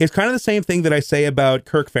 Prohm? It's kind of the same thing that I say about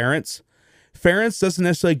Kirk Ferentz. Ferentz doesn't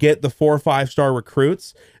necessarily get the 4 or 5 star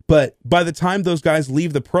recruits, but by the time those guys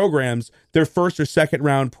leave the programs, they're first or second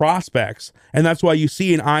round prospects. And that's why you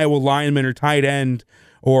see an Iowa lineman or tight end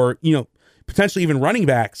or, potentially even running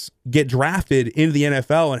backs get drafted into the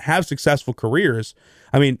NFL and have successful careers.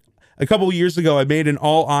 I mean, a couple of years ago, I made an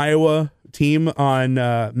all Iowa team on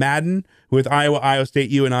Madden with Iowa State,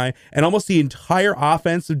 UNI, and almost the entire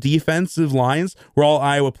offensive, defensive lines were all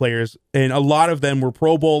Iowa players, and a lot of them were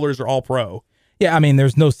Pro Bowlers or all pro. Yeah, I mean,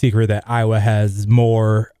 there's no secret that Iowa has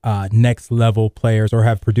more next level players or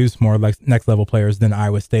have produced more next level players than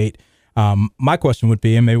Iowa State. My question would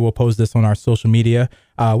be, and maybe we'll post this on our social media,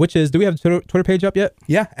 which is, do we have a Twitter page up yet?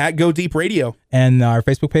 Yeah, at Go Deep Radio. And our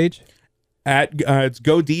Facebook page? It's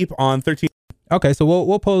Go Deep on 13. Okay, so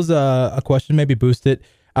we'll pose a question, maybe boost it.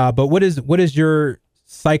 But what is your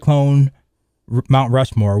Cyclone Mount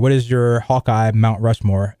Rushmore? What is your Hawkeye Mount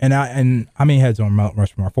Rushmore? And how many heads on Mount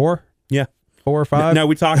Rushmore? 4? Yeah. 4 or 5? Now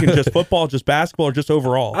we talking just football, just basketball, or just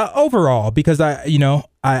overall? Overall, because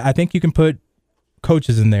I think you can put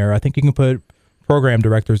coaches in there. I think you can put program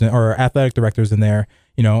directors or athletic directors in there.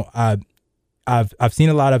 I've seen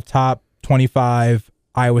a lot of top 25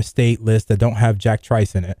 Iowa State lists that don't have Jack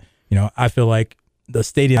Trice in it. I feel like the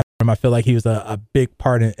stadium, I feel like he was a big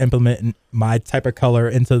part in implementing my type of color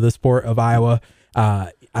into the sport of Iowa.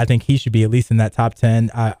 I think he should be at least in that top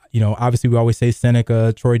 10. Obviously we always say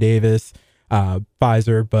Seneca, Troy Davis,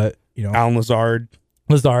 Pfizer, but Alan Lazard.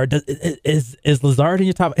 Is Lazard in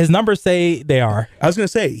your top? His numbers say they are. I was going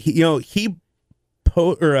to say, he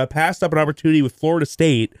passed up an opportunity with Florida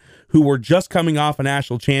State, who were just coming off a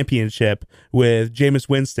national championship with Jameis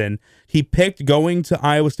Winston. He picked going to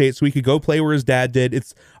Iowa State so he could go play where his dad did.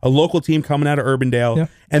 It's a local team coming out of Urbandale. Yeah.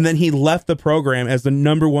 And then he left the program as the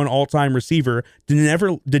number 1 all-time receiver,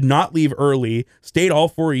 did not leave early, stayed all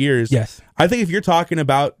 4 years. Yes. I think if you're talking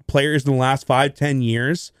about players in the last 5-10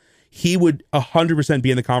 years, he would 100%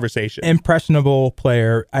 be in the conversation. Impressionable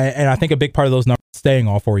player. And I think a big part of those numbers staying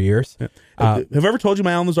all 4 years. Yeah. Have I ever told you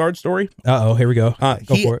my Alan Lazard story? Here we go.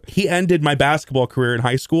 Go for it. He ended my basketball career in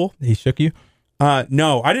high school. He shook you?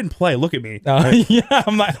 No, I didn't play. Look at me. Yeah,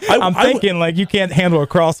 I'm thinking like you can't handle a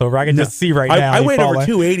crossover. I can just see right now. I weighed over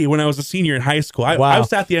 280 when I was a senior in high school. I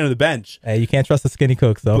was at the end of the bench. Hey, you can't trust the skinny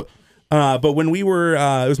cooks though. But when we were,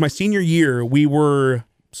 it was my senior year, we were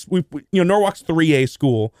Norwalk's 3A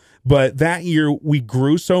school, but that year we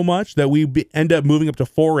grew so much that we end up moving up to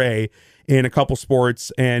 4A in a couple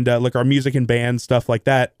sports and like our music and band stuff like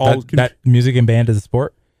that. That music and band is a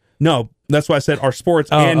sport? No, that's why I said our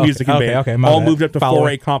sports and music and band all moved up to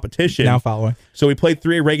 4A competition. Now following. So we played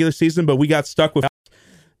 3A regular season, but we got stuck with.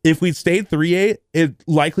 If we'd stayed 3A, it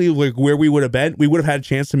likely like where we would have been. We would have had a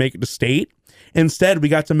chance to make it to state. Instead, we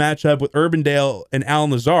got to match up with Urbandale and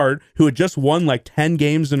Alan Lazard, who had just won like 10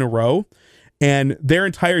 games in a row. And their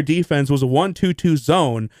entire defense was a 1-2-2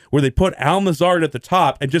 zone where they put Alan Lazard at the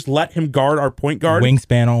top and just let him guard our point guard.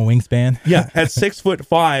 Wingspan on wingspan. Yeah, at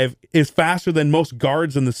 6'5", is faster than most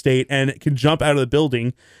guards in the state and can jump out of the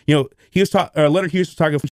building. Leonard Hughes was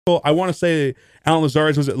talking. I want to say Alan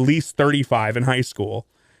Lazard was at least 35 in high school.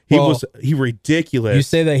 He ridiculous. You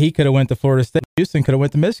say that he could have went to Florida State. Houston could have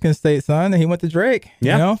went to Michigan State, son, and he went to Drake.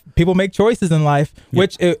 Yeah. People make choices in life,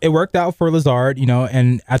 which it worked out for Lazard,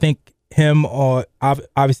 and I think him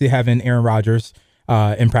obviously having Aaron Rodgers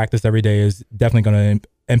in practice every day is definitely going to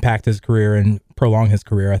impact his career and prolong his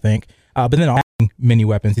career, I think. But then having many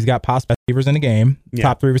weapons. He's got possible receivers in the game,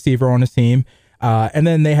 top 3 receiver on his team. And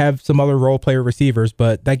then they have some other role player receivers,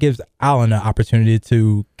 but that gives Allen an opportunity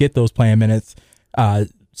to get those playing minutes,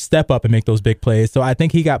 step up and make those big plays. So I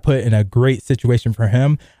think he got put in a great situation for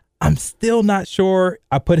him. I'm still not sure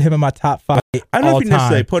I put him in my top 5 I don't know if you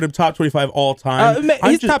necessarily put him top 25 all time.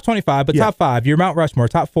 He's top 25, but top 5, your Mount Rushmore,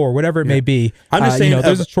 top 4, whatever it may be. I'm just saying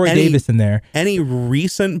there's a Troy Davis in there. Any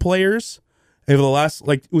recent players over the last,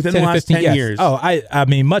 within the last 10 years. Oh, I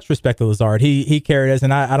mean, much respect to Lazard. He carried us,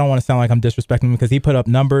 and I don't want to sound like I'm disrespecting him because he put up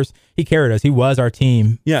numbers. He carried us. He was our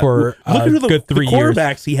team for Look at who good 3 years.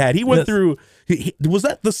 Quarterbacks he had. He went through. Was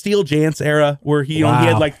that the Steele Jance era where he only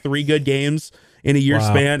had like 3 good games in a year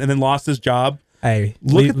span and then lost his job? Hey,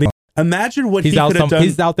 imagine what he could have done.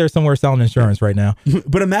 He's out there somewhere selling insurance right now.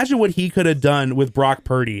 But imagine what he could have done with Brock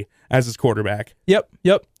Purdy as his quarterback. Yep.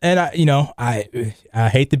 And I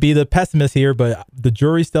hate to be the pessimist here, but the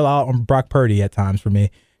jury's still out on Brock Purdy at times for me.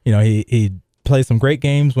 He plays some great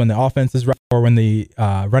games when the offense is or when the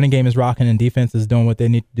running game is rocking and defense is doing what they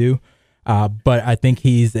need to do. But I think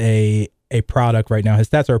he's a product right now. His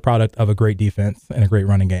stats are a product of a great defense and a great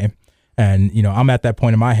running game. And, I'm at that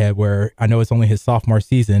point in my head where I know it's only his sophomore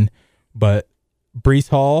season, but Breece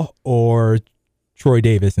Hall or Troy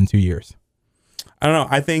Davis in 2 years. I don't know.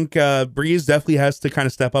 I think Breeze definitely has to kind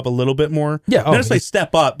of step up a little bit more. Yeah. Not necessarily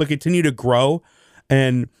step up, but continue to grow.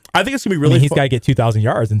 And I think it's going to be really he's got to get 2,000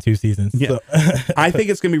 yards in 2 seasons. Yeah. So. I think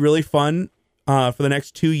it's going to be really fun for the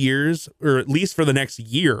next 2 years, or at least for the next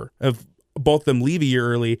year of both of them leave a year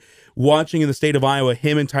early, watching in the state of Iowa,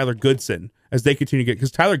 him and Tyler Goodson as they continue to get,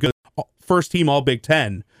 because Tyler Goodson, first team All Big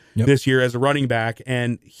Ten this year as a running back,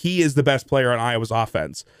 and he is the best player on Iowa's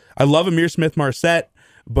offense. I love Amir Smith-Marset,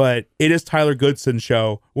 but it is Tyler Goodson's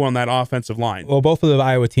show on that offensive line. Well, both of the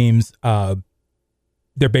Iowa teams,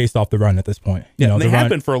 they're based off the run at this point. They have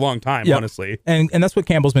been for a long time, honestly. And that's what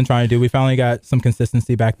Campbell's been trying to do. We finally got some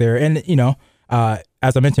consistency back there. And,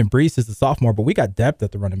 as I mentioned, Breece is the sophomore, but we got depth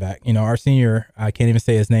at the running back. Our senior, I can't even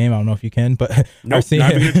say his name. I don't know if you can, but our senior,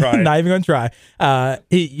 not even gonna try. Not even going to try.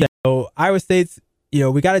 Iowa State's,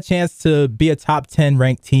 we got a chance to be a top 10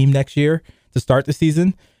 ranked team next year to start the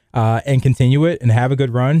season and continue it and have a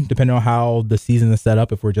good run, depending on how the season is set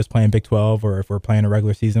up, if we're just playing Big 12 or if we're playing a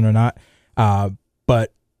regular season or not.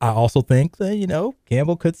 But I also think that,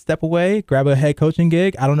 Campbell could step away, grab a head coaching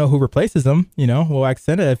gig. I don't know who replaces him. We'll ask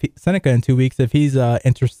Seneca in 2 weeks if he's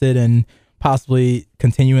interested in possibly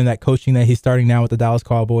continuing that coaching that he's starting now with the Dallas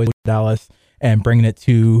Cowboys, Dallas, and bringing it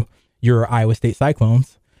to your Iowa State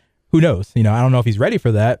Cyclones. Who knows? I don't know if he's ready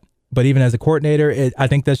for that. But even as a coordinator, I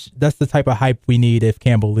think that's the type of hype we need if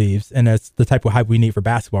Campbell leaves. And that's the type of hype we need for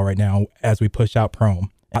basketball right now as we push out Prohm.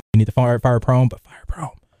 We need to fire Prohm, but fire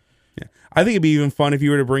Prohm. I think it'd be even fun if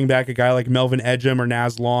you were to bring back a guy like Melvin Edgem or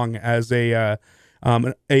Naz Long as a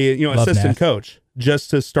assistant coach, just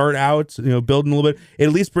to start out, building a little bit. It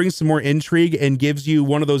at least brings some more intrigue and gives you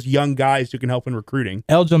one of those young guys who can help in recruiting.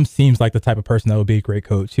 Edgem seems like the type of person that would be a great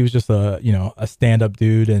coach. He was just a stand-up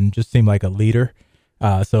dude and just seemed like a leader.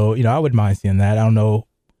 So I wouldn't mind seeing that. I don't know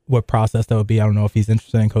what process that would be. I don't know if he's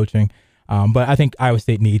interested in coaching. But I think Iowa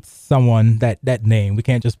State needs someone that name. We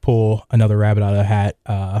can't just pull another rabbit out of the hat,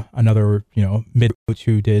 another, mid coach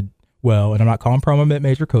who did well. And I'm not calling Prohm a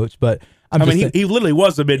mid-major coach, but he literally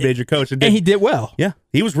was a mid-major coach. And he did well. Yeah.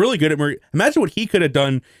 He was really good at imagine what he could have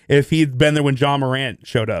done if he'd been there when John Morant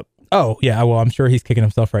showed up. Oh, yeah. Well, I'm sure he's kicking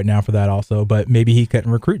himself right now for that also, but maybe he couldn't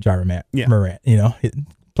recruit John Morant.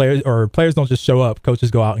 Players don't just show up. Coaches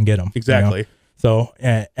go out and get them. Exactly. So,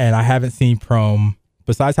 and I haven't seen Prohm,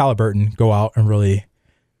 besides Halliburton, go out and really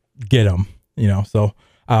get him. So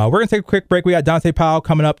we're gonna take a quick break. We got Dante Powell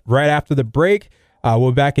coming up right after the break.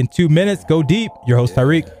 We'll be back in 2 minutes. Go deep. Your host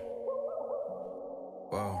Tyreek.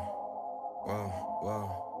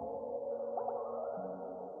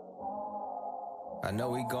 I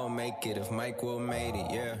know we gon' make it if Mike will made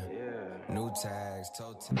it, yeah. New tags,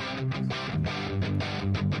 toe tags.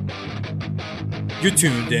 You're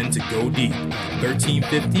tuned in to Go Deep,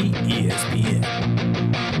 1350 ESPN.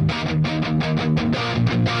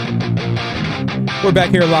 We're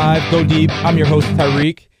back here live, Go Deep. I'm your host,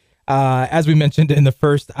 Tyreek. As we mentioned in the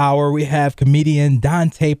first hour, we have comedian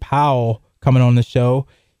Dante Powell coming on the show.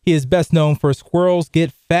 He is best known for Squirrels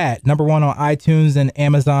Get Fat, #1 on iTunes and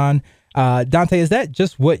Amazon. Dante, is that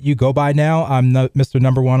just what you go by now? I'm Mr.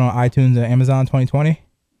 #1 on iTunes and Amazon 2020?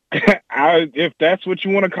 If that's what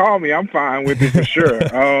you want to call me, I'm fine with it for sure.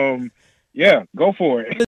 Yeah, go for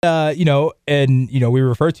it. We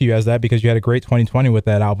refer to you as that because you had a great 2020 with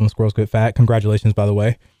that album, Squirrels Get Fat. Congratulations, by the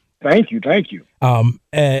way. Thank you.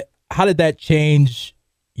 How did that change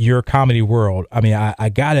your comedy world? I mean, I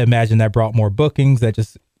got to imagine that brought more bookings, that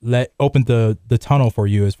just opened the tunnel for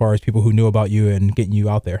you as far as people who knew about you and getting you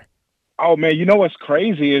out there. Oh, man, you know what's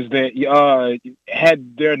crazy is that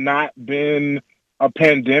had there not been a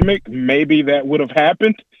pandemic, maybe that would have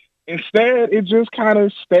happened. Instead, it just kind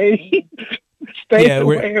of stayed the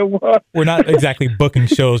way it was. We're not exactly booking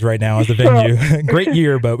shows right now as a venue. Great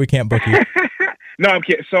year, but we can't book you. No, I'm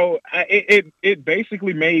kidding. So it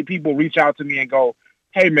basically made people reach out to me and go,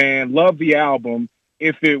 hey, man, love the album.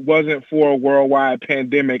 If it wasn't for a worldwide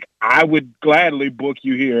pandemic, I would gladly book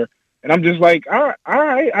you here. And I'm just like, all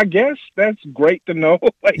right, I guess that's great to know.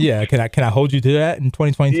 Can I hold you to that in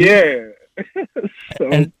 2022? Yeah.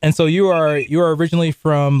 So you are originally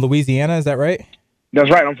from Louisiana, is that right? That's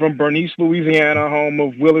right. I'm from Bernice, Louisiana, home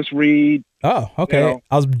of Willis Reed. Oh, okay.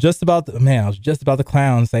 I was just about to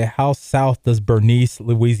clown and say, how south does Bernice,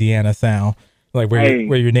 Louisiana sound? Like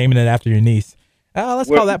where you're naming it after your niece. Let's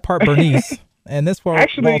call that part Bernice and this part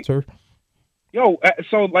Walter.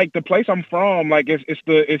 So like the place I'm from, like it's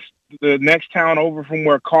the next town over from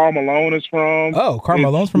where Karl Malone is from. Oh, Karl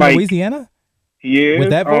Malone's from Louisiana? He is.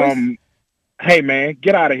 With that voice? Hey man,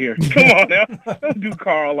 get out of here! Come on now, don't do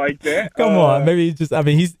Carl like that. Come on, maybe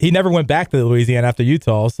he never went back to Louisiana after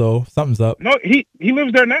Utah, so something's up. No, he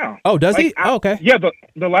lives there now. Oh, does he? Okay. Yeah,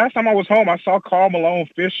 the last time I was home, I saw Karl Malone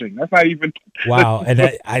fishing. That's not even. Wow,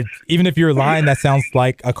 and even if you're lying, that sounds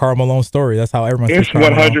like a Karl Malone story. That's how everyone. It's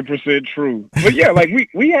 100% true. But yeah, like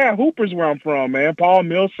we have hoopers where I'm from, man. Paul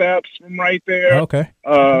Millsap's from right there. Okay.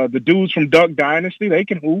 The dudes from Duck Dynasty, they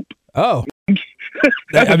can hoop. Oh.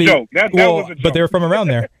 That's a joke. That was a joke. But they're from around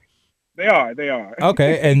there. They are.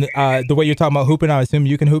 Okay, and the way you're talking about hooping, I assume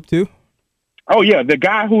you can hoop too? Oh yeah, the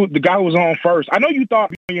guy who was on first. I know you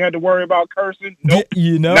thought you had to worry about cursing. Nope.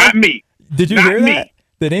 Not me. Did you hear that?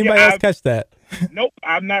 Did anybody else catch that? Nope,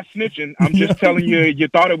 I'm not snitching. I'm just telling you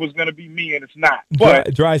thought it was going to be me, and it's not.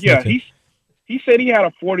 But dry snitching. He said he had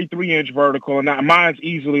a 43-inch vertical, and mine's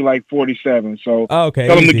easily like 47. So okay,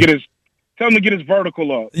 tell him to get his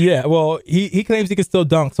vertical up. Yeah, well, he claims he can still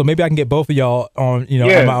dunk, so maybe I can get both of y'all on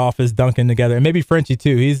in my office dunking together, and maybe Frenchie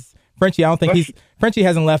too. Frenchie. I don't think Frenchie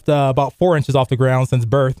hasn't left about 4 inches off the ground since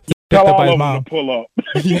birth. Tell all of them to pull up.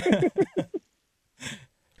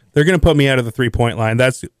 They're gonna put me out of the 3-point line.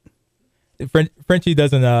 That's Frenchie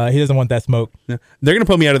doesn't. He doesn't want that smoke. They're gonna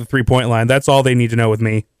put me out of the 3-point line. That's all they need to know with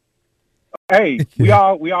me. Hey, we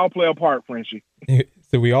all play a part, Frenchie.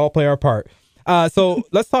 So we all play our part. So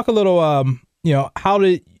let's talk a little. How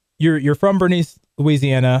did you're from Bernice,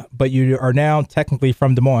 Louisiana, but you are now technically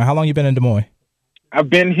from Des Moines. How long you been in Des Moines? I've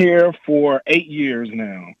been here for 8 years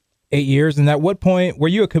now. 8 years, and at what point were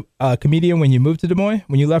you a comedian when you moved to Des Moines?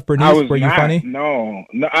 When you left Bernice, were you funny? No.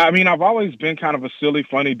 I mean, I've always been kind of a silly,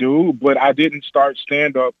 funny dude, but I didn't start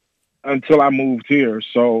stand up until I moved here.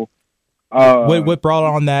 So, what brought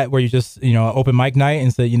on that? Were you just open mic night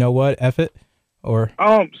and said, you know what, F it? Or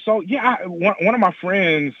so yeah, one of my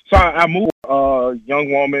friends. So I moved a young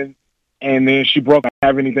woman, and then she broke up,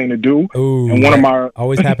 have anything to do. Ooh, and one of my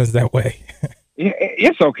always happens that way.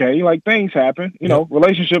 It's okay. Like things happen.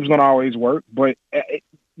 Relationships don't always work, but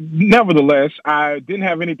nevertheless, I didn't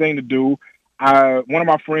have anything to do. One of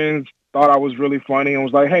my friends thought I was really funny and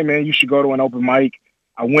was like, "Hey man, you should go to an open mic."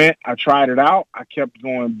 I went. I tried it out. I kept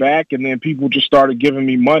going back, and then people just started giving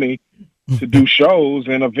me money to do shows,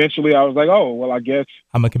 and eventually I was like, oh, well, I guess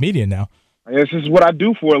I'm a comedian now. I guess this is what I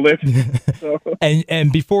do for a living. So.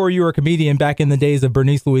 And before you were a comedian, back in the days of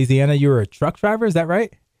Bernice, Louisiana, you were a truck driver, is that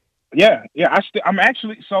right? Yeah. I'm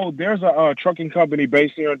actually, so there's a trucking company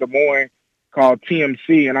based here in Des Moines called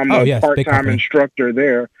TMC, and I'm a part-time instructor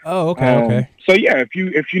there. Oh, okay. So yeah, if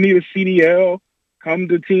you need a CDL, come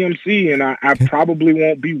to TMC, and I probably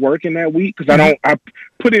won't be working that week because I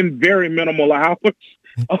put in very minimal hours.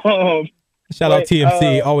 Shout out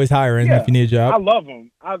TMC, always hiring if you need a job. I love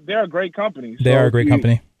them. They're a great company. They are a great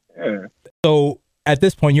company. Yeah. So at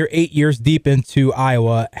this point, you're 8 years deep into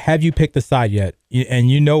Iowa. Have you picked a side yet?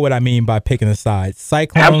 And you know what I mean by picking a side.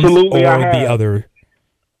 Cyclones Absolutely, or the other?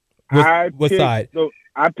 What side?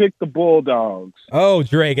 I picked the Bulldogs. Oh,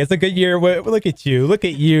 Drake, it's a good year. Look at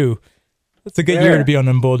you. It's a good year to be on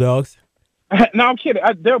them Bulldogs. No, I'm kidding.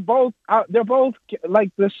 They're both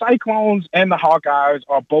like the Cyclones and the Hawkeyes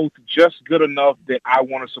are both just good enough that I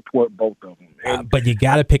want to support both of them. But you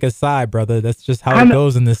got to pick a side, brother. That's just how it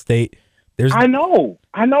goes in this state. I know.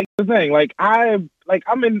 The thing,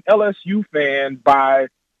 I'm an LSU fan by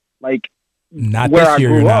not where this year.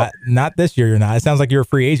 I grew You're up. not this year. You're not. It sounds like you're a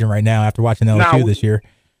free agent right now after watching LSU this year.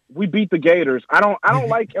 We beat the Gators. I don't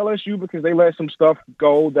like LSU because they let some stuff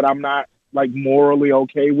go that I'm not morally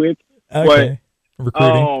okay with. Okay. But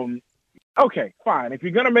recruiting. Okay, fine. If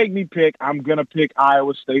you're gonna make me pick, I'm gonna pick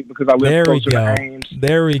Iowa State because I live closer to Ames.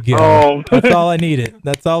 There we go. That's all I needed.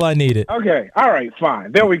 Okay. All right.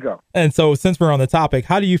 Fine. There we go. And so, since we're on the topic,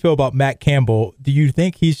 how do you feel about Matt Campbell? Do you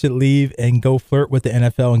think he should leave and go flirt with the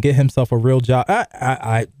NFL and get himself a real job?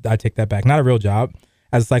 I take that back. Not a real job.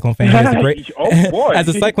 As a Cyclone fan, he has a great. As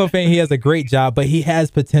a Cyclone fan, he has a great job, but he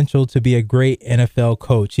has potential to be a great NFL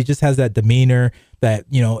coach. He just has that demeanor that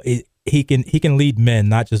he can lead men,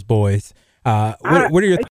 not just boys. What are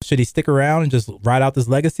your thoughts? Should he stick around and just ride out this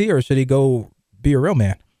legacy, or should he go be a real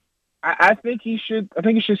man? I think he should. I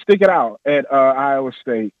think he should stick it out at Iowa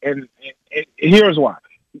State, and here's why: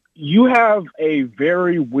 you have a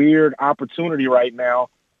very weird opportunity right now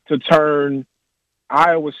to turn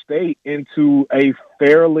Iowa State into a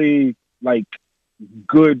fairly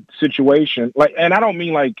good situation. And I don't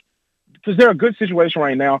mean because they're a good situation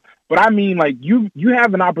right now, but I mean you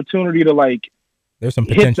have an opportunity to there's some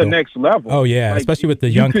potential. Hit the next level. Oh yeah, especially with the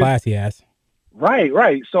young class he has.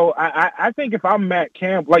 Right. So I think if I'm Matt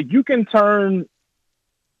Campbell, you can turn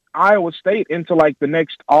Iowa State into the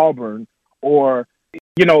next Auburn, or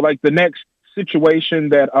the next situation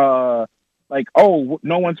that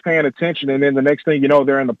no one's paying attention, and then the next thing you know,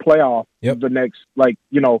 they're in the playoff. Yep. The next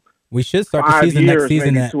we should start the season next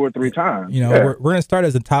season maybe 2 or 3 times. We're going to start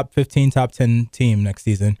as a top 15, top 10 team next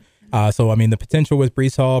season. So I mean, the potential with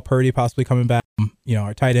Breece Hall, Purdy possibly coming back,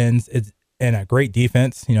 our tight ends, and a great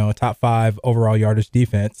defense, a top 5 overall yardage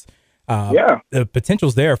defense. The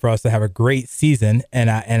potential's there for us to have a great season,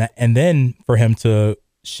 and then for him to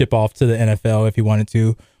ship off to the NFL if he wanted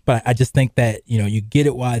to. But I just think that you get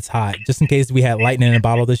it while it's hot, just in case we had lightning in a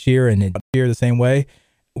bottle this year and it here the same way.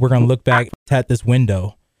 We're gonna look back at this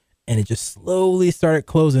window, and it just slowly started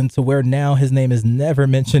closing to where now his name is never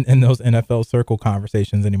mentioned in those NFL circle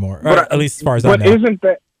conversations anymore, or at least as far as I know. Isn't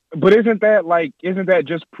that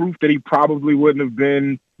just proof that he probably wouldn't have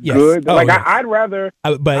been good? Oh, yes. I'd rather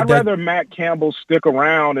Matt Campbell stick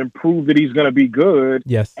around and prove that he's going to be good.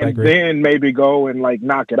 Yes, I and agree. Then maybe go and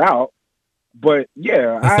knock it out. But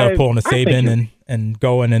yeah, instead of pulling a Saban and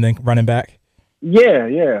going and then running back.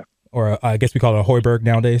 Yeah. Or I guess we call it a Hoiberg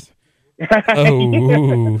nowadays.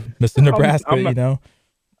 Oh, Mr. Nebraska,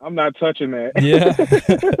 I'm not touching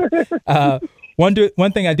that. Yeah.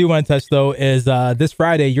 One thing I do want to touch, though, is this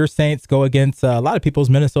Friday, your Saints go against a lot of people's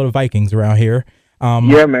Minnesota Vikings around here.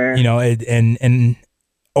 Yeah, man. And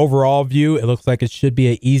overall view, it looks like it should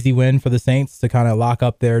be an easy win for the Saints to kind of lock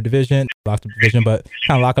up their division, but kind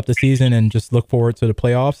of lock up the season and just look forward to the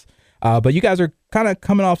playoffs. But you guys are kind of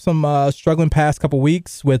coming off some struggling past couple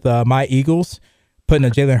weeks with my Eagles putting a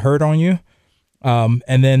Jalen Hurd on you.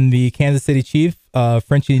 And then the Kansas City Chief,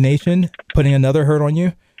 Frenchie Nation, putting another Hurd on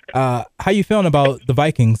you. How you feeling about the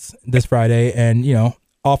Vikings this Friday and,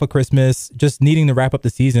 off of Christmas, just needing to wrap up the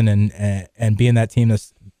season and being that team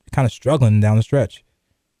that's kind of struggling down the stretch?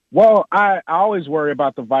 Well, I always worry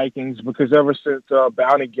about the Vikings because ever since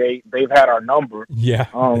Bounty Gate, they've had our number. Yeah.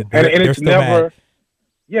 And it's never, mad.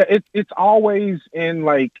 Yeah, it's always in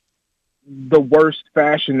the worst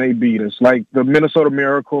fashion they beat us, like the Minnesota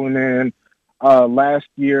Miracle, and then last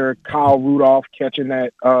year Kyle Rudolph catching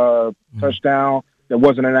that touchdown that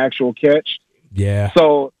wasn't an actual catch. Yeah.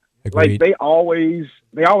 So agreed. they always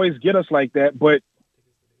get us like that, but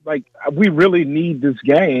we really need this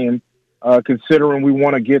game considering we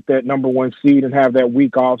want to get that number 1 seed and have that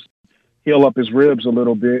week off, heal up his ribs a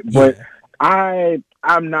little bit. But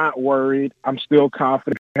I'm not worried. I'm still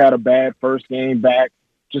confident. He had a bad first game back.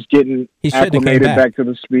 Just getting acclimated back to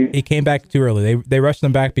the speed. He came back too early. They rushed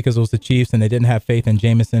him back because it was the Chiefs, and they didn't have faith in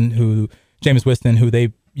Jameson, who Jameis Winston, who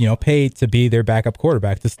they paid to be their backup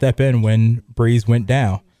quarterback to step in when Breeze went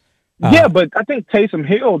down. Yeah, but I think Taysom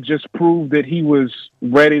Hill just proved that he was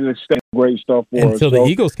ready to stay great stuff for us. Until the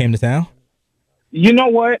Eagles came to town. You know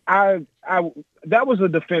what? That was a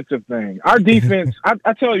defensive thing. Our defense,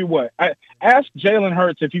 I tell you what, ask Jalen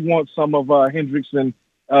Hurts if he wants some of Hendrickson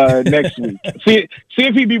next week. See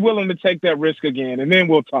if he'd be willing to take that risk again, and then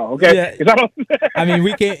we'll talk. Okay? Yeah. I mean,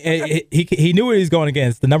 we can't. He knew what he's going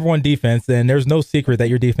against. The number one defense, and there's no secret that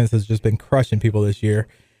your defense has just been crushing people this year.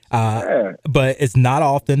 But it's not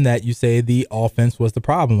often that you say the offense was the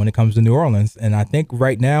problem when it comes to New Orleans. And I think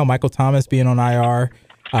right now, Michael Thomas being on IR,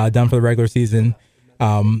 done for the regular season.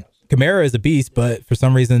 Kamara is a beast, but for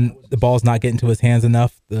some reason the ball's not getting to his hands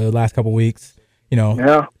enough the last couple of weeks.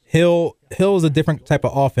 Hill is a different type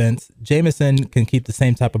of offense. Jameson can keep the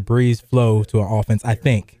same type of breeze flow to an offense, I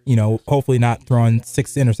think. Hopefully not throwing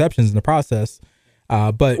 6 interceptions in the process.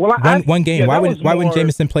 But one game. Why wouldn't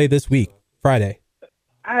Jameson play this week, Friday?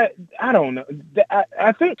 I don't know.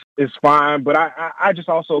 I think it's fine, but I just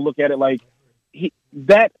also look at it like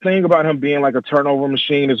that thing about him being like a turnover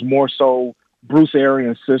machine is more so Bruce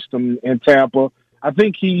Arians' system in Tampa. I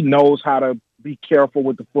think he knows how to be careful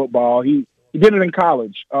with the football. He did it in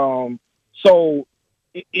college. So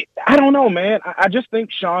I don't know, man. I just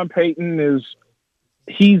think Sean Payton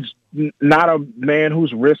he's not a man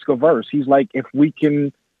who's risk averse. He's like, if we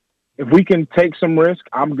can take some risk,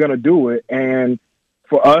 I'm going to do it. And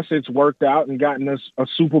for us, it's worked out and gotten us a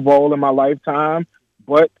Super Bowl in my lifetime.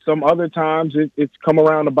 But some other times it's come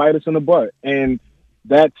around to bite us in the butt. And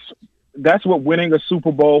that's what winning a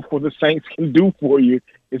Super Bowl for the Saints can do for you,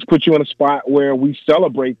 is put you in a spot where we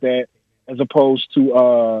celebrate that as opposed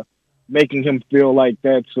to making him feel like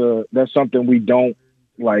that's something we don't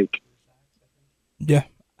like. Yeah,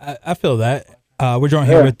 I feel that. We're joined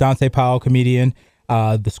here with Dante Powell, comedian.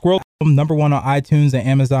 The Squirrel album, #1 on iTunes and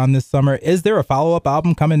Amazon this summer. Is there a follow-up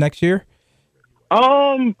album coming next year?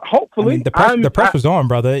 Hopefully. I mean, the pressure's on,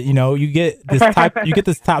 brother. You get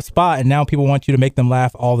this top spot, and now people want you to make them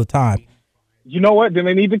laugh all the time. You know what? Then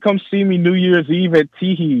they need to come see me New Year's Eve at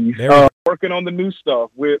Teehees. Working on the new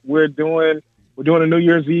stuff. We're doing a New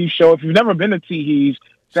Year's Eve show. If you've never been to Teehees,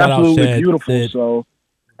 it's absolutely beautiful. Sid. So,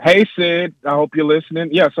 hey Sid, I hope you're listening.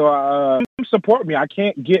 Yeah, so support me. I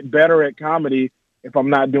can't get better at comedy if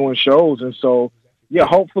I'm not doing shows, and so yeah,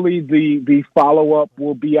 hopefully the follow up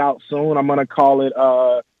will be out soon. I'm gonna call it.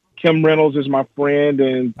 Kim Reynolds is my friend,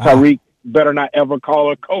 and Tariq better not ever call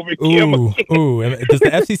her COVID Kim. Does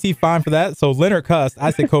the FCC fine for that? So Leonard cussed.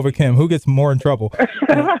 I said COVID Kim. Who gets more in trouble?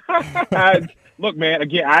 Look, man.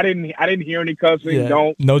 Again, I didn't hear any cussing.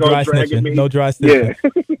 Yeah. No dry snitching. No dry snitching.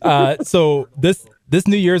 Yeah. So this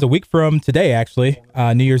New Year's a week from today, actually.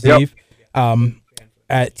 New Year's Eve.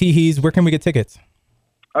 At Teehees, where can we get tickets?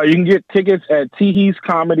 You can get tickets at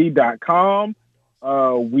teeheescomedy.com.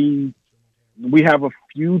 We have a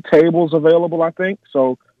few tables available, I think.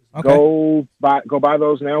 So go buy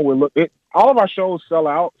those now. All of our shows sell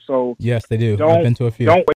out, so yes, they do. I've been to a few.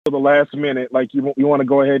 Don't wait till the last minute. Like you want to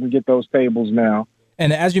go ahead and get those tables now.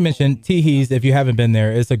 And as you mentioned, Teehees, if you haven't been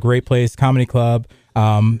there, it's a great place, comedy club.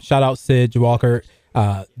 Shout out Sid Walker.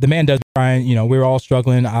 The man does trying. We're all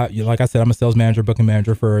struggling. Like I said, I'm a sales manager, booking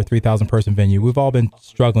manager for a 3,000 person venue. We've all been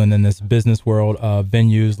struggling in this business world of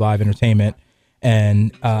venues, live entertainment.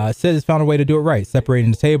 And Sid has found a way to do it right,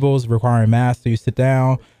 separating the tables, requiring masks so you sit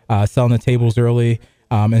down, selling the tables early,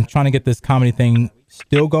 and trying to get this comedy thing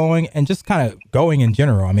still going and just kind of going in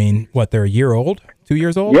general. I mean, they're a year old, 2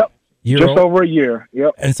 years old? Yep. Just over a year.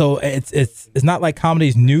 Yep. And so it's not like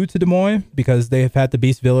comedy's new to Des Moines, because they have had the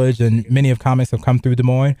Beast Village and many of comics have come through Des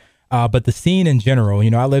Moines. But the scene in general,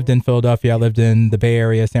 I lived in Philadelphia, I lived in the Bay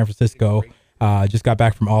Area, San Francisco, just got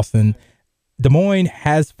back from Austin. Des Moines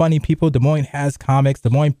has funny people. Des Moines has comics. Des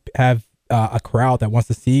Moines have a crowd that wants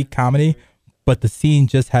to see comedy, but the scene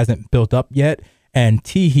just hasn't built up yet. And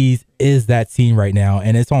Teehees is that scene right now,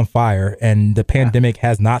 and it's on fire. And the pandemic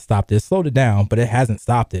has not stopped it. It slowed it down, but it hasn't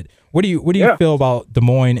stopped it. What do you feel about Des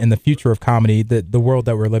Moines and the future of comedy, the world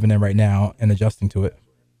that we're living in right now, and adjusting to it?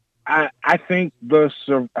 I think the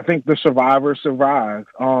survivors survive.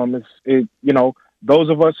 Those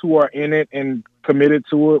of us who are in it and committed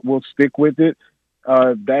to it will stick with it.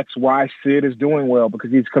 That's why Sid is doing well,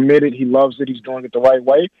 because he's committed. He loves it. He's doing it the right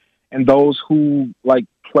way. And those who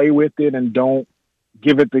play with it and don't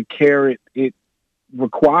give it the care it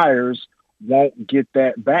requires won't get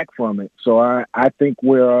that back from it. So I think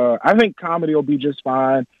I think comedy will be just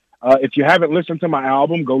fine. If you haven't listened to my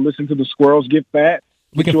album, go listen to The Squirrels Get Fat.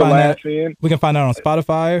 We can find that on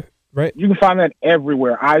Spotify, right? You can find that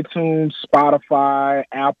everywhere. iTunes, Spotify,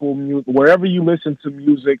 Apple Music, wherever you listen to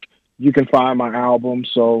music, you can find my album.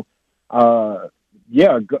 So, go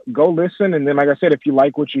listen. And then, like I said, if you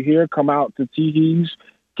like what you hear, come out to Teehees,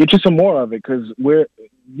 get you some more of it. Because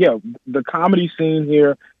the comedy scene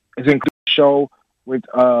here is in the show with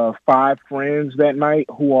 5 friends that night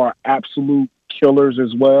who are absolute killers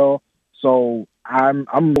as well. So I'm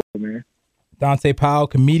man. Dante Powell,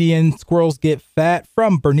 comedian, Squirrels Get Fat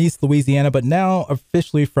from Bernice, Louisiana, but now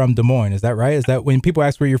officially from Des Moines. Is that right? Is that when people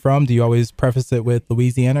ask where you're from, do you always preface it with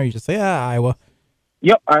Louisiana, or you just say, Iowa?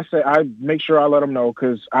 Yep, I make sure I let them know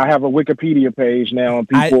because I have a Wikipedia page now, and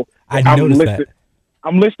people. I noticed that.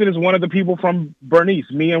 I'm listed as one of the people from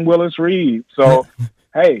Bernice, me and Willis Reed. So,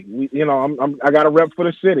 hey, I got a rep for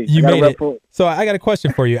the city. You made it. So I got a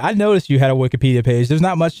question for you. I noticed you had a Wikipedia page. There's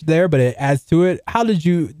not much there, but it adds to it. How did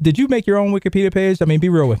you make your own Wikipedia page? I mean, be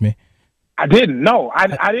real with me. I didn't know.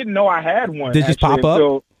 I didn't know I had one. Did it just pop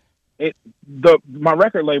up? My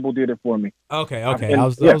record label did it for me. Okay. I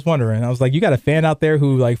was wondering. I was like, you got a fan out there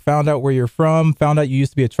who like found out where you're from, found out you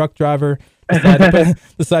used to be a truck driver, decided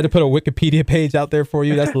to put a Wikipedia page out there for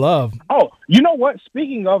you. That's love. Oh, you know what?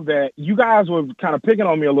 Speaking of that, you guys were kind of picking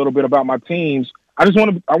on me a little bit about my teams. I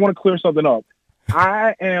want to clear something up.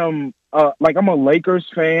 I am I'm a Lakers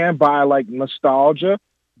fan by like nostalgia,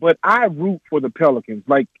 but I root for the Pelicans.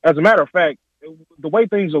 Like, as a matter of fact, the way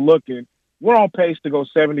things are looking, we're on pace to go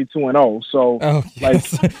 72-0. So,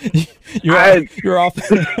 you're off.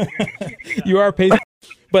 You are pace,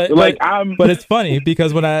 but it's funny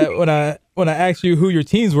because when I asked you who your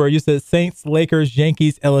teams were, you said Saints, Lakers,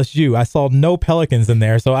 Yankees, LSU. I saw no Pelicans in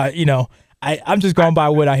there, so I'm just going by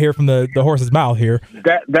what I hear from the horse's mouth here.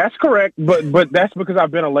 That's correct, but that's because I've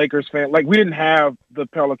been a Lakers fan. Like, we didn't have the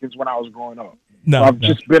Pelicans when I was growing up. No, I've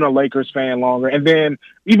just been a Lakers fan longer. And then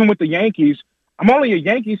even with the Yankees, I'm only a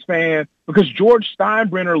Yankees fan because George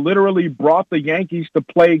Steinbrenner literally brought the Yankees to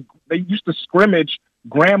play. They used to scrimmage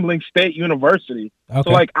Grambling State University. Okay. So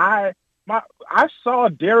like I saw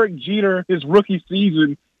Derek Jeter his rookie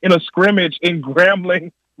season in a scrimmage in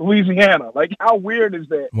Grambling, Louisiana. Like, how weird is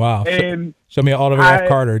that? Wow. And show me an autograph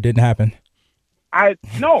Carter. It didn't happen. I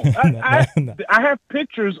have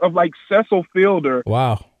pictures of like Cecil Fielder.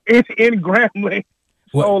 Wow. In Grambling.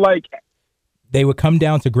 So like they would come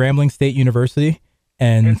down to Grambling State University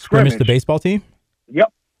and scrimmage the baseball team?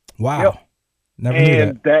 Yep. Wow. Yep. Never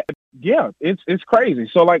knew that. It's crazy.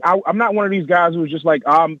 So like I'm not one of these guys who's just like,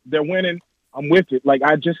 they're winning, I'm with it. Like,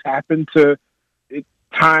 I just happened to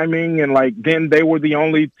timing, and like then they were the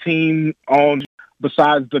only team on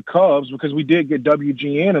besides the Cubs, because we did get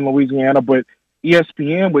WGN in Louisiana, but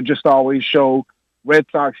ESPN would just always show Red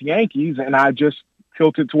Sox Yankees, and I just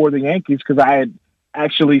tilted toward the Yankees because I had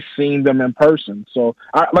actually seen them in person. So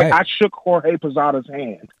I shook Jorge Posada's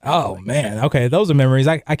hand. Oh man. Okay. Those are memories.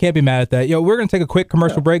 I can't be mad at that. Yo, we're going to take a quick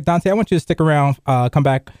commercial break. Dante, I want you to stick around, come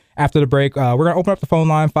back after the break. We're going to open up the phone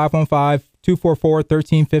line,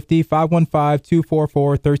 515-244-1350,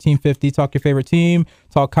 515-244-1350. Talk your favorite team,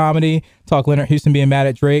 talk comedy, talk Leonard Houston being mad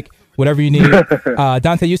at Drake, whatever you need.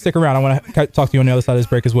 Dante, you stick around. I want to talk to you on the other side of this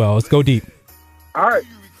break as well. Let's go deep. All right.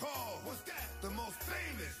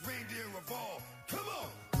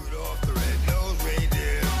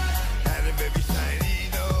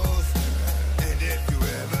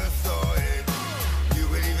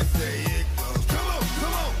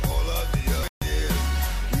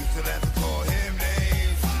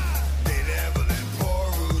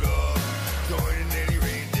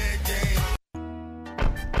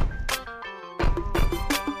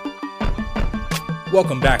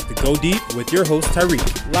 Welcome back to Go Deep with your host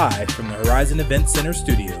Tyreek, live from the Horizon Event Center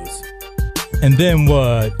studios. And then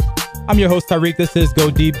what? I'm your host Tyreek. This is Go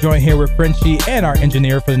Deep, joined here with Frenchie and our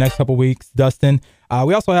engineer for the next couple weeks, Dustin.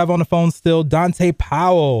 We also have on the phone still Dante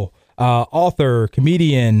Powell, author,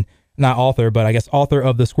 comedian, not author, but I guess author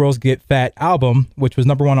of the Squirrels Get Fat album, which was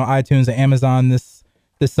 #1 on iTunes and Amazon this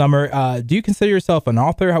summer. Do you consider yourself an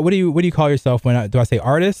author? What do you call yourself when do I say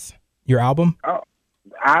artist? Your album?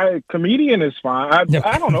 Comedian is fine. I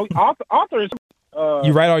don't know. Author is.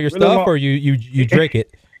 You write all your stuff, or you Drake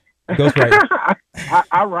it? Ghostwrite.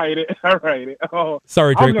 I write it. I write it. Oh,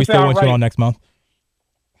 sorry, Drake. We still want you on next month.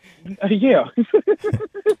 Yeah.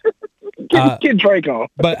 Get Drake on.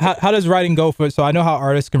 But how does writing go for? So I know how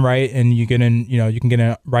artists can write, and you can get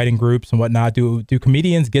in writing groups and whatnot. Do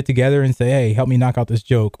comedians get together and say, "Hey, help me knock out this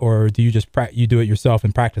joke," or do you just you do it yourself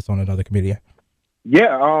and practice on another comedian?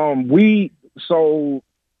 Yeah. So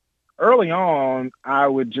early on, I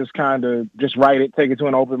would just kind of just write it, take it to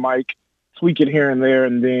an open mic, tweak it here and there,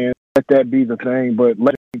 and then let that be the thing. But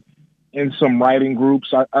in some writing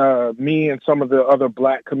groups, me and some of the other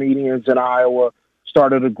black comedians in Iowa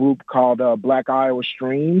started a group called Black Iowa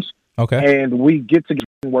Streams. Okay. And we get together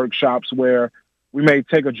workshops where we may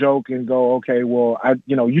take a joke and go, okay, well,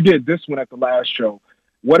 you did this one at the last show.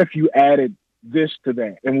 What if you added this to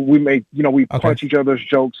that? And we may, we punch each other's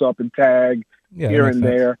jokes up and tag here and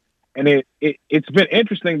there. And it's been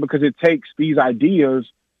interesting because it takes these ideas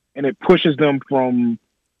and it pushes them from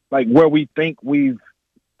like where we think we've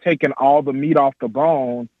taken all the meat off the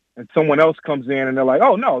bone, and someone else comes in and they're like,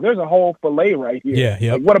 oh no, there's a whole fillet right here.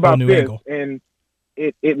 Yeah. Like, what about this? Angle. And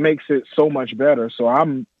it makes it so much better. So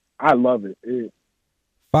I love it.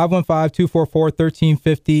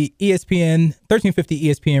 515-244-1350 ESPN 1350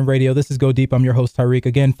 ESPN Radio. This is Go Deep. I'm your host Tyreek.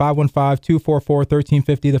 Again,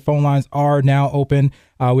 515-244-1350. The phone lines are now open.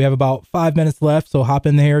 We have about 5 minutes left, so hop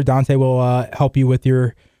in there. Dante will help you with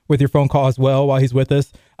your phone call as well while he's with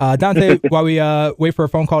us. Dante, while we wait for a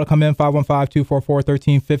phone call to come in,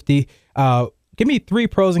 515-244-1350. Give me 3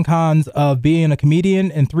 pros and cons of being a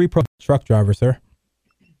comedian and 3 pros truck driver, sir.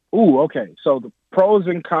 Ooh, okay. So the pros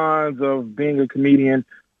and cons of being a comedian.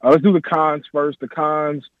 Let's do the cons first. The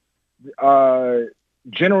cons,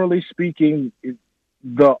 generally speaking,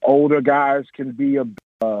 the older guys can be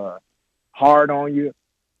hard on you.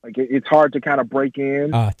 Like it's hard to kind of break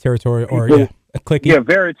in. Territorial or clicky. Yeah,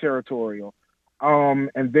 very territorial.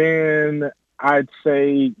 And then I'd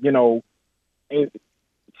say,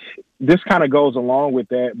 this kind of goes along with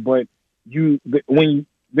that, but when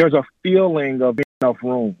there's a feeling of enough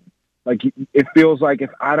room, like it feels like if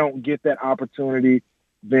I don't get that opportunity,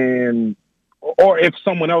 then, or if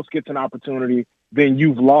someone else gets an opportunity, then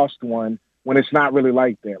you've lost one, when it's not really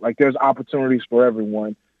like that. Like there's opportunities for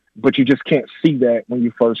everyone, but you just can't see that when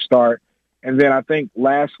you first start. And then I think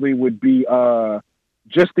lastly would be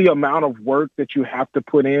just the amount of work that you have to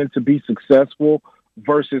put in to be successful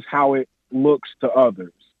versus how it looks to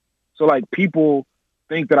others. So like people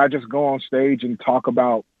think that I just go on stage and talk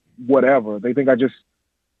about whatever. They think I just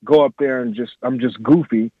go up there and I'm just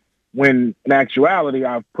goofy, when in actuality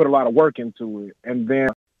I've put a lot of work into it. And then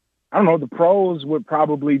I don't know, the pros would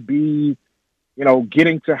probably be,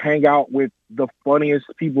 getting to hang out with the funniest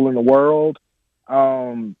people in the world.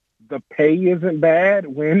 The pay isn't bad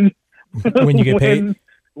when you get paid.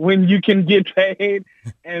 When you can get paid.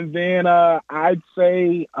 And then I'd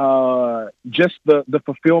say just the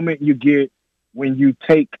fulfillment you get when you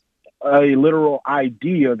take a literal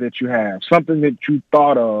idea that you have, something that you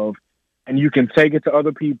thought of, and you can take it to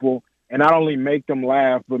other people and not only make them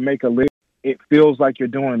laugh, but make a living. It feels like you're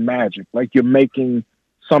doing magic, like you're making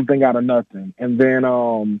something out of nothing. And then, I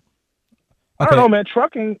don't know, man,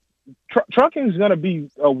 trucking's going to be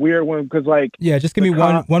a weird one because just give me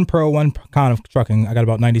one pro, one con of trucking. I got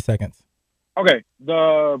about 90 seconds. Okay.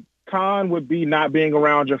 The con would be not being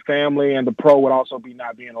around your family, and the pro would also be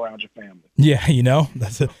not being around your family. Yeah,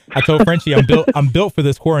 I told Frenchie I'm built for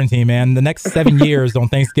this quarantine, man. The next 7 years on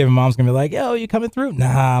Thanksgiving, Mom's gonna be like, "Yo, you coming through?"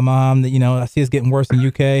 Nah, Mom. I see it's getting worse in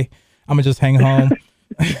UK. I'm gonna just hang home.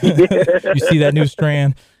 You see that new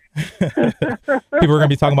strand? People are gonna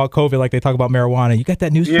be talking about COVID like they talk about marijuana. You got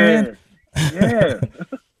that new strand? Yeah.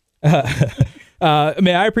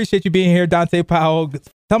 Man, I appreciate you being here, Dante Powell.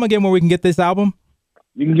 Tell me again where we can get this album.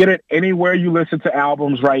 You can get it anywhere you listen to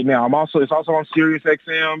albums right now. It's also on Sirius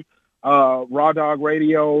XM, Raw Dog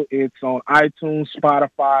Radio. It's on iTunes,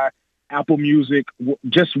 Spotify, Apple Music,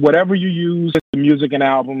 just whatever you use, music and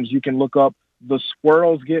albums. You can look up The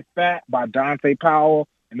Squirrels Get Fat by Dante Powell,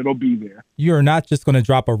 and it'll be there. You're not just going to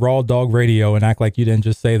drop a Raw Dog Radio and act like you didn't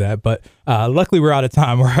just say that, but luckily we're out of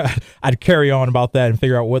time where I'd carry on about that and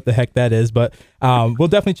figure out what the heck that is. But we'll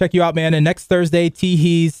definitely check you out, man. And next Thursday,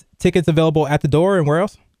 Teehees, tickets available at the door, and where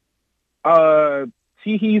else?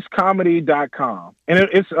 teeheescomedy.com. And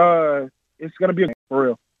it's going to be for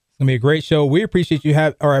real. It's going to be a great show. We appreciate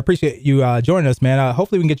I appreciate you joining us, man.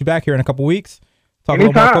 Hopefully we can get you back here in a couple weeks. Talk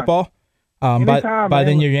about more football. By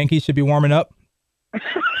then your Yankees should be warming up.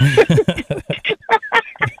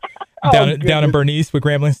 down in Bernice with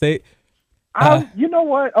Grambling State. You know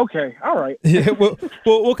what? Okay, all right. Yeah,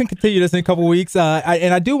 we'll continue this in a couple weeks.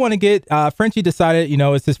 I do want to get Frenchie decided.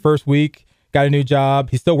 It's his first week. Got a new job.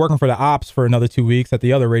 He's still working for the ops for another 2 weeks at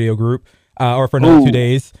the other radio group, or for another 2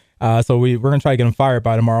 days. So we're gonna try to get him fired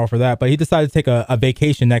by tomorrow for that. But he decided to take a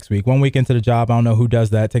vacation next week. 1 week into the job, I don't know who does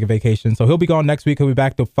that. Take a vacation, so he'll be gone next week. He'll be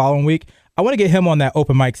back the following week. I want to get him on that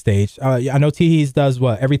open mic stage. I know Teehees does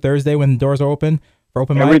every Thursday when the doors are open for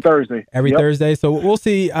open mic. Every Thursday. So we'll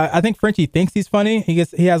see. I think Frenchie thinks he's funny.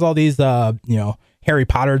 He has all these Harry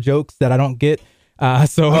Potter jokes that I don't get. What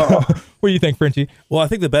do you think, Frenchie? Well, I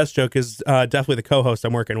think the best joke is definitely the co-host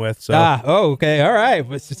I'm working with. So. Okay. All right.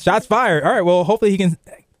 Shots fired. All right. Well, hopefully he can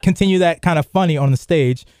continue that kind of funny on the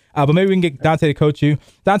stage. But maybe we can get Dante to coach you.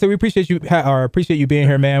 Dante, we appreciate you appreciate you being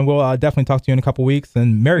here, man. We'll definitely talk to you in a couple weeks.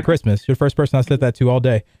 And Merry Christmas. You're the first person I said that to all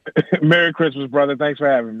day. Merry Christmas, brother. Thanks for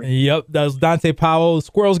having me. Yep, that was Dante Powell,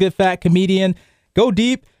 Squirrels Get Fat comedian. Go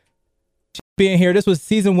deep. Being here. This was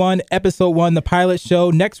season 1, episode 1, the pilot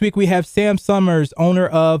show. Next week we have Sam Summers, owner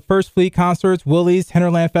of First Fleet Concerts, Willie's,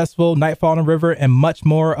 Hinterland Festival, Nightfall on the River, and much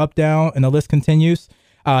more. Up, down, and the list continues.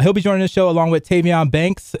 He'll be joining the show along with Tavion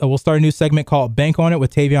Banks. We'll start a new segment called Bank on It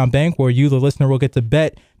with Tavion Bank, where you, the listener, will get to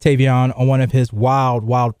bet Tavion on one of his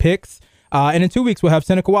wild picks. And in 2 weeks, we'll have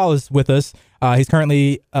Seneca Wallace with us. He's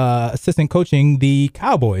currently assistant coaching the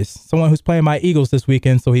Cowboys, someone who's playing my Eagles this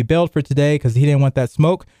weekend. So he bailed for today because he didn't want that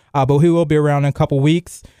smoke. But he will be around in a couple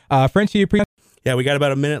weeks. Frenchie, yeah, we got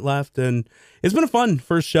about a minute left, and it's been a fun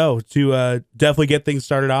first show to definitely get things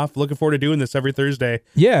started off. Looking forward to doing this every Thursday.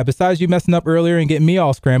 Yeah, besides you messing up earlier and getting me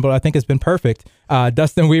all scrambled, I think it's been perfect.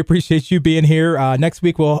 Dustin, we appreciate you being here. Next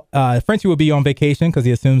week, Frenchie will be on vacation because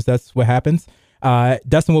he assumes that's what happens.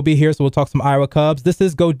 Dustin will be here, so we'll talk some Iowa Cubs. This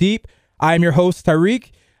is Go Deep. I am your host,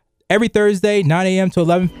 Tyreek. Every Thursday, 9 a.m. to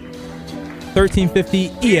 11, 1350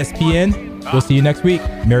 ESPN. We'll see you next week.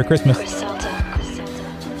 Merry Christmas. It's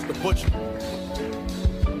the butcher.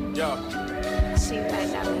 Yo.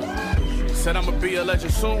 Said I'ma be a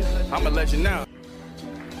legend soon. I'm a legend now.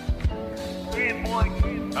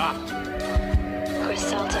 It's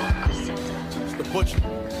the butcher.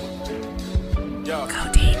 Yo.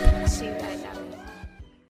 Go deep.